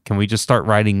 hey, can we just start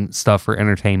writing stuff for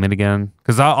entertainment again?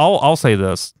 Because I'll say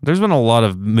this: there's been a lot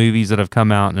of movies that have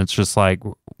come out, and it's just like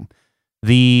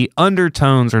the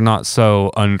undertones are not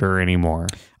so under anymore.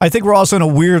 I think we're also in a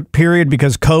weird period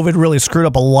because COVID really screwed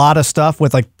up a lot of stuff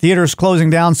with like theaters closing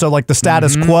down. So like the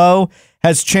status quo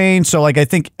has changed. So like I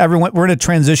think we're in a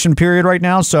transition period right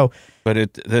now. So,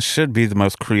 but this should be the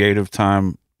most creative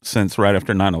time since right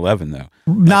after 9/11, though.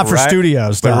 Not for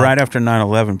studios, though. But right after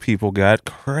 9/11, people got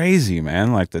crazy,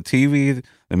 man. Like the TV,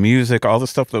 the music, all the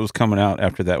stuff that was coming out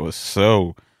after that was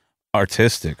so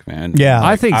artistic, man. Yeah, like,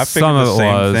 I think some of it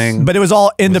was, but it was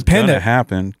all independent. Was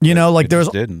happen, like there was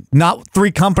not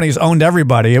three companies owned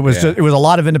everybody. It was it was a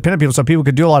lot of independent people, so people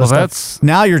could do a lot of stuff.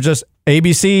 Now you're just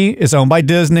ABC is owned by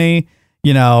Disney.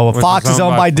 Fox is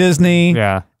owned by Disney.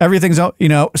 Yeah, everything's so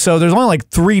there's only like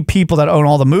three people that own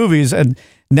all the movies, and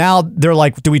now they're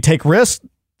like, do we take risks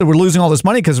that we're losing all this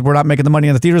money because we're not making the money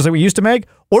in the theaters that we used to make,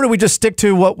 or do we just stick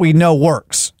to what we know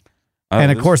works?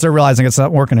 And of course, they're realizing it's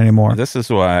not working anymore. This is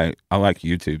why I like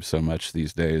YouTube so much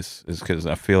these days, is because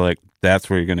I feel like that's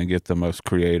where you're going to get the most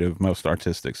creative, most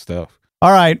artistic stuff.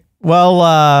 All right. Well,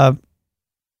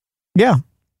 yeah.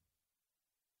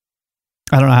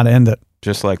 I don't know how to end it.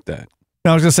 Just like that.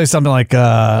 I was going to say something like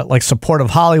support of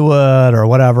Hollywood or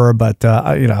whatever, but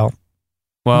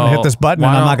well, I'm gonna hit this button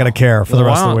and I'm not going to care for the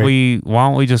rest of the week. Why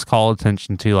don't we just call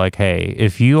attention to like, hey,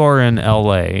 if you are in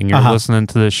LA and you're listening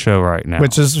to this show right now,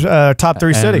 which is top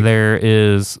 3 city, there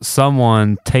is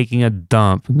someone taking a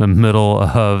dump in the middle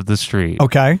of the street.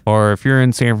 Okay. Or if you're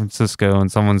in San Francisco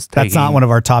and someone's that's not one of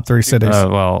our top 3 cities.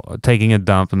 Taking a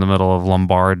dump in the middle of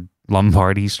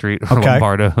Lombardi Street or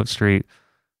Lombardo Street.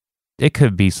 It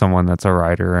could be someone that's a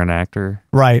writer or an actor.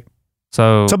 Right.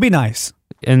 So be nice.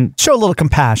 And show a little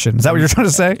compassion. Is that what you're trying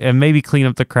to say? And maybe clean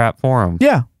up the crap for them.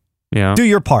 Yeah. Do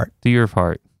your part. Do your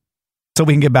part. So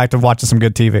we can get back to watching some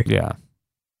good TV. Yeah. All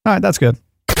right. That's good.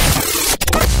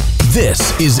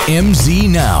 This is MZ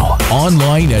Now.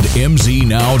 Online at mznow.tv.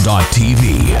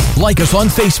 Like us on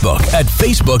Facebook at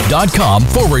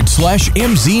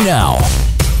facebook.com/MZ Now.